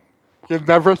 You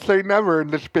never say never in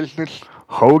this business.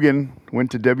 Hogan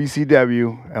went to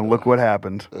WCW and look what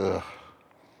happened. Ugh.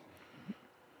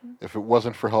 If it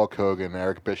wasn't for Hulk Hogan,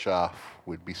 Eric Bischoff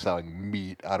would be selling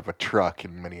meat out of a truck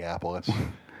in Minneapolis.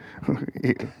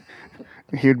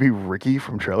 He would be Ricky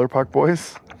from Trailer Park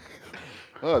Boys.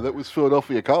 Oh, that was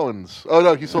Philadelphia Collins. Oh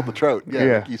no, he sold the trout. Yeah,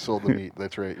 Yeah. Ricky sold the meat.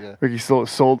 That's right. Yeah. Ricky stole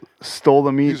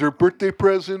the meat. These are birthday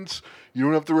presents. You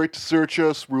don't have the right to search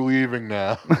us. We're leaving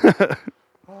now.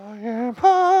 I am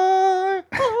high.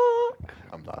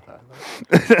 I'm not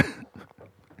high.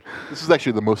 This is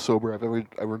actually the most sober I've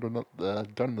ever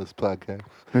done this podcast.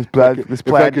 This plaid.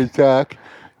 If I could talk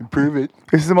and prove it.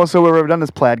 This is the most sober we've ever done.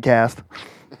 This plaidcast.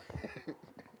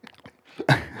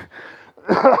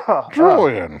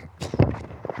 Julian.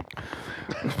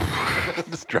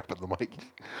 Just dropping the mic.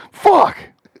 Fuck.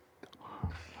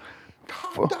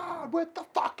 Calm down with the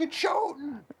fucking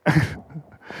shouting.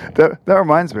 That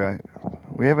reminds me.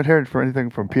 We haven't heard for anything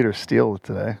from Peter Steele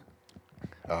today.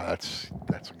 Oh, that's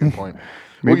a good point. Well,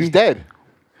 Maybe- he's dead.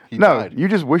 He No, died. you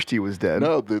just wished he was dead.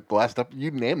 No, the last you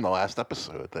named the last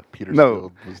episode that Peter No.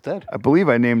 Steele was dead. I believe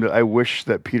I named it. I wish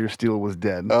that Peter Steele was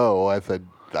dead. Oh, I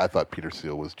thought Peter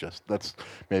Steele was just. That's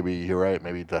maybe you're right.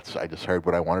 Maybe I just heard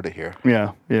what I wanted to hear.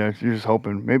 Yeah. You're just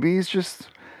hoping. Maybe he's just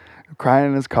crying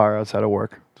in his car outside of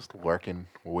work. Just lurking,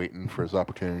 waiting for his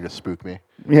opportunity to spook me,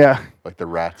 Yeah. like the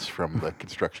rats from the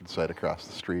construction site across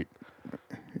the street.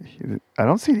 I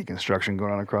don't see any construction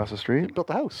going on across the They street built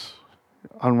a house.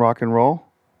 on Rock and Roll.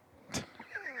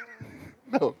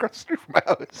 No, across the street from my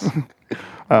house.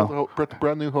 Oh. Built a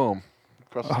brand new home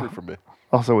across the street from me.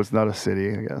 Also, it's not a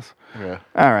city, I guess. Yeah.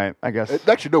 All right, I guess.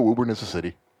 Actually, no, Woburn is a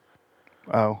city.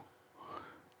 Oh,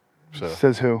 So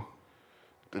says who?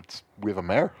 we have a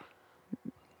mayor.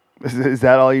 Is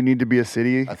that all you need to be a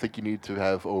city? I think you need to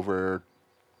have over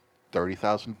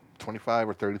 30,000, 25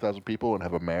 or 30,000 people, and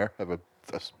have a mayor, have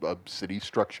a city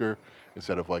structure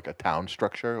instead of like a town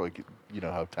structure. Like you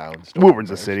know how towns. don't have Woburns a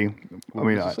mayors. city.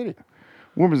 Woburns a city.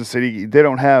 Woburns a city. They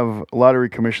don't have lottery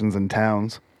commissions in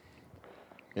towns.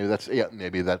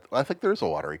 Maybe that. I think there is a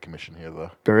lottery commission here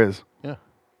though. There is. Yeah.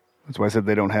 That's why I said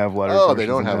they don't have lottery Oh, commissions they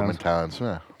don't in have them in towns.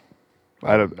 towns. Yeah.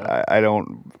 I don't. I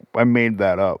don't. I made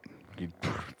that up.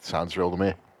 Sounds real to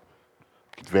me.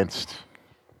 Convinced.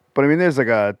 But I mean, there's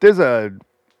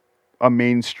a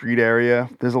main street area.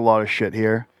 There's a lot of shit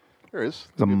here. There is.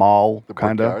 There's a mall, The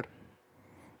kind of. Brickyard.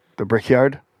 The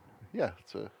Brickyard. Yeah,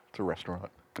 it's a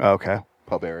restaurant, Okay.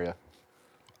 pub area.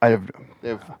 They They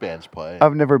have bands play.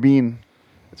 I've never been.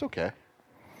 It's okay.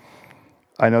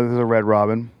 I know there's a Red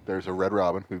Robin. There's a Red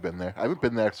Robin. We've been there. I haven't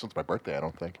been there since my birthday, I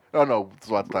don't think. Oh, no. It's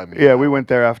the last time. Yeah, we went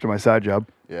there after my side job.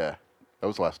 Yeah. That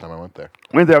was the last time I went there.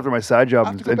 Went there after my side job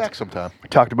I'll have to go back sometime.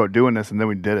 talked about doing this, and then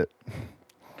we did it.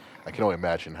 I can only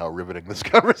imagine how riveting this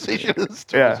conversation is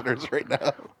to Yeah. listeners right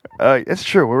now. It's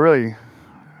true. We're really.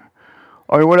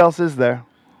 I mean, what else is there?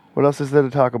 What else is there to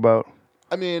talk about?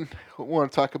 I mean, we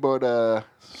want to talk about...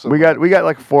 We got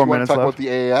like 4 do you want minutes to talk left. about the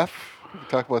AAF? We can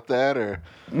talk about that,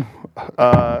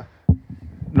 or...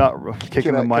 Not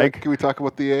kicking the mic. Can we talk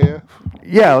about the AAF?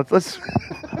 Yeah, let's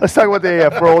talk about the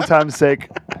AF for old time's sake.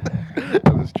 I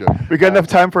was joking. We got enough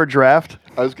time for a draft.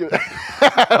 I was gonna.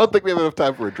 I don't think we have enough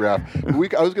time for a draft. I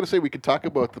was gonna say we could talk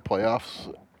about the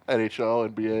playoffs, NHL,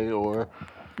 NBA, or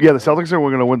Yeah, the Celtics are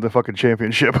going to win the fucking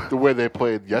championship. the way they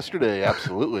played yesterday.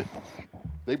 Absolutely,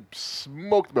 they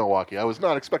smoked Milwaukee. I was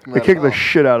not expecting They that. kicked at the all.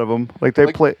 shit out of them. They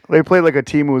played like a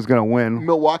team who was going to win.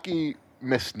 Milwaukee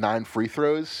missed 9 free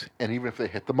throws, and even if they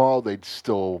hit them all, they'd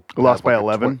still Lost have by like a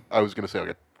 11? I was gonna say like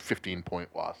a 15-point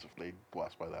loss if they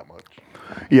lost by that much.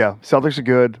 Yeah, Celtics are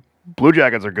good. Blue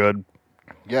Jackets are good.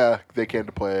 Yeah, they came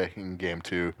to play in Game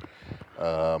 2.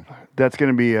 That's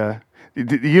going to be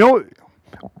you know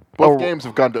Both Oh. games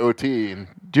have gone to OT, and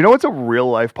do you know what's a real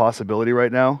life possibility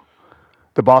right now?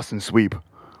 The Boston sweep.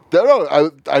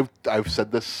 I've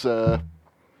said this.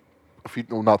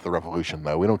 Not the Revolution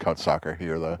though. We don't count soccer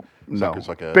here though. No. Soccer's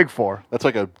like a Big Four. That's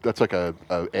like a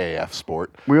AAF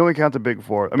sport. We only count the Big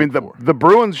Four. I mean, Four. the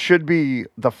Bruins should be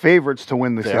the favorites to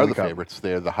win the They Stanley are the Cup. favorites.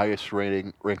 They're the highest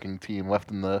ranking team left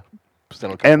in the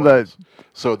Stanley Cup. And playoffs.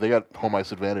 So they got home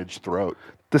ice advantage throughout.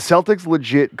 The Celtics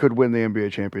legit could win the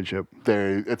NBA championship.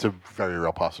 It's a very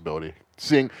real possibility.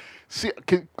 I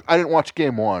didn't watch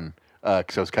Game 1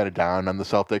 because I was kind of down on the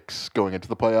Celtics going into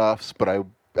the playoffs. But I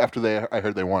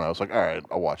heard they won, I was like, all right,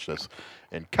 I'll watch this.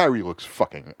 And Kyrie looks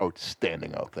fucking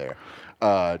outstanding out there.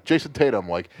 Jason Tatum,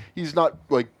 like he's not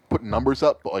like putting numbers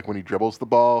up, but like when he dribbles the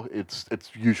ball, it's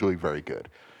usually very good.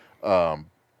 Al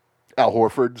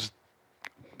Horford's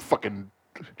fucking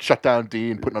shut down D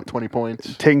and putting up 20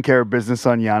 points. Taking care of business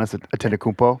on Giannis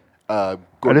Antetokounmpo. I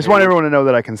Gordon just want Hayward, everyone to know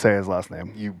that I can say his last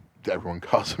name. Everyone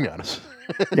calls him Giannis.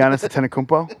 Giannis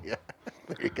Antetokounmpo. Yeah,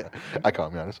 there you go. I call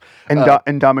him Giannis. And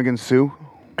Ndamukong Suh.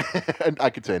 And I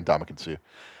could say Ndamukong Suh.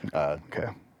 Okay.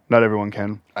 Not everyone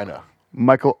can. I know.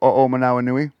 Michael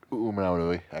O'Manawanui.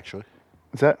 Manawanui, actually.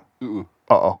 Is that? Ooh.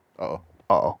 Uh-oh. Uh-oh.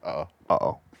 Uh-oh. Uh-oh.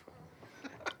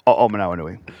 Uh-oh.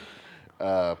 O'Manawanui.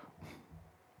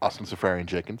 Austin Safarian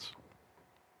Jenkins.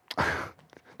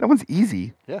 That one's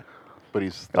easy. Yeah. But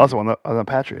he's... Also on the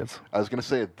Patriots. I was going to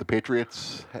say, the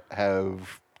Patriots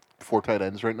have 4 tight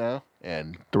ends right now,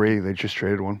 and... 3. They just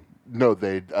traded one. No,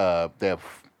 they have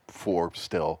 4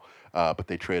 still, but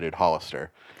they traded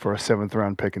Hollister. For a 7th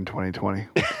round pick in 2020.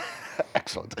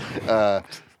 Excellent.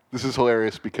 This is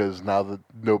hilarious because now that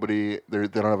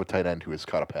they don't have a tight end who has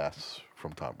caught a pass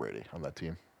from Tom Brady on that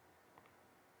team.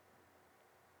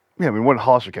 Yeah, I mean, what did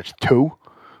Hollister catch? 2?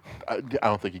 I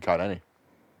don't think he caught any.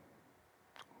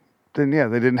 Then, yeah,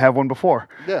 they didn't have one before.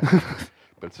 Yeah.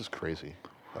 But it's just crazy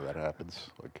how that happens.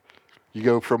 Like, you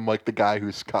go from like the guy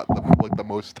who's caught the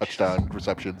most touchdown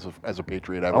receptions as a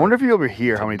Patriot ever. I wonder if you'll ever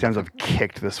hear how many times I've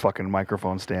kicked this fucking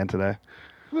microphone stand today.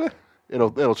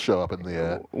 It'll show up in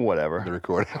the Whatever.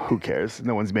 recording. Who cares?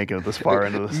 No one's making it this far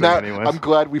into this thing Now, anyways. I'm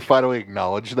glad we finally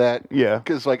acknowledged that. Yeah.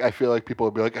 Because like I feel like people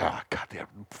will be like,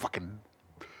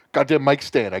 goddamn mic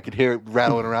stand. I could hear it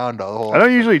rattling around the whole. I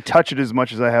don't usually touch it as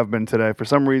much as I have been today. For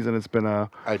some reason, it's been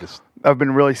I've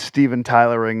been really Steven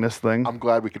Tylering this thing. I'm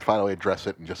glad we could finally address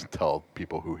it and just tell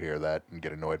people who hear that and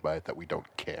get annoyed by it that we don't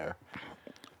care.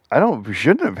 We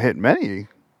shouldn't have hit many.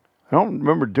 I don't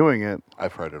remember doing it.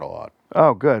 I've heard it a lot.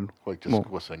 Oh, good. Like just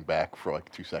listening back for like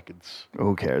 2 seconds.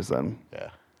 Who cares then?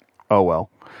 Yeah. Oh, well.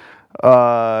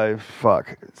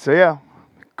 Fuck. So yeah,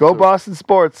 go Boston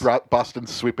sports.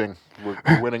 Boston's sweeping.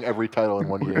 We're winning every title in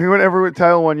 1 year. He won every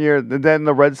title 1 year. Then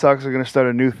the Red Sox are going to start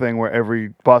a new thing where every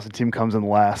Boston team comes in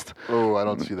last. Oh, I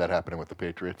don't see that happening with the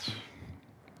Patriots.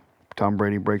 Tom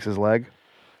Brady breaks his leg.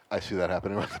 I see that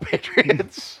happening with the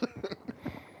Patriots.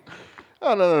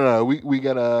 Oh no! We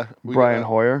got Brian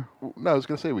Hoyer. No, I was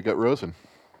gonna say we got Rosen.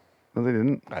 No, they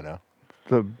didn't. I know.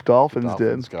 The Dolphins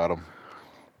Dolphins did. got him.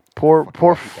 Poor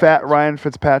lucky fat Dolphins. Ryan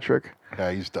Fitzpatrick.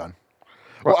 Yeah, he's done.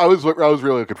 Well, I was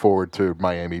really looking forward to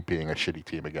Miami being a shitty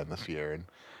team again this year, and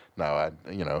now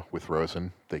with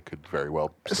Rosen, they could very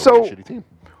well still be a shitty team.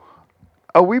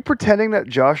 Are we pretending that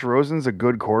Josh Rosen's a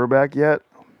good quarterback yet?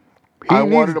 I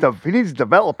He needs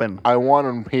developing. I want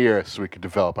him here so we could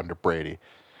develop under Brady.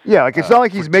 Yeah, like it's not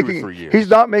like he's for 2 or making 3 years. he's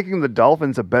not making the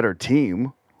Dolphins a better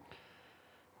team.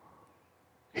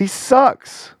 He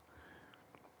sucks.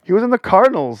 He was in the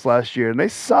Cardinals last year and they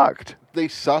sucked. They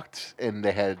sucked, and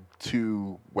they had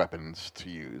 2 weapons to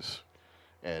use,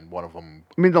 and one of them.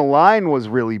 I mean, the line was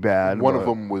really bad. One of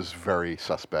them was very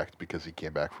suspect because he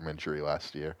came back from injury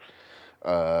last year.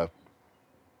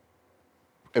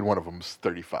 And one of them's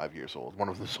 35 years old. One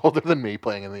of them's older than me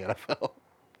playing in the NFL.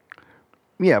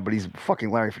 Yeah, but he's fucking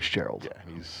Larry Fitzgerald. Yeah,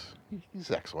 he's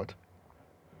excellent.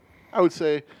 I would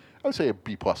say a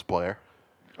B+ player.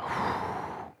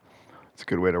 It's a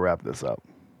good way to wrap this up.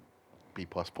 B+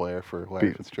 player for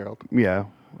Larry Fitzgerald. Yeah,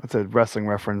 that's a wrestling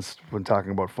reference when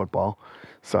talking about football.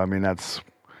 So I mean, that's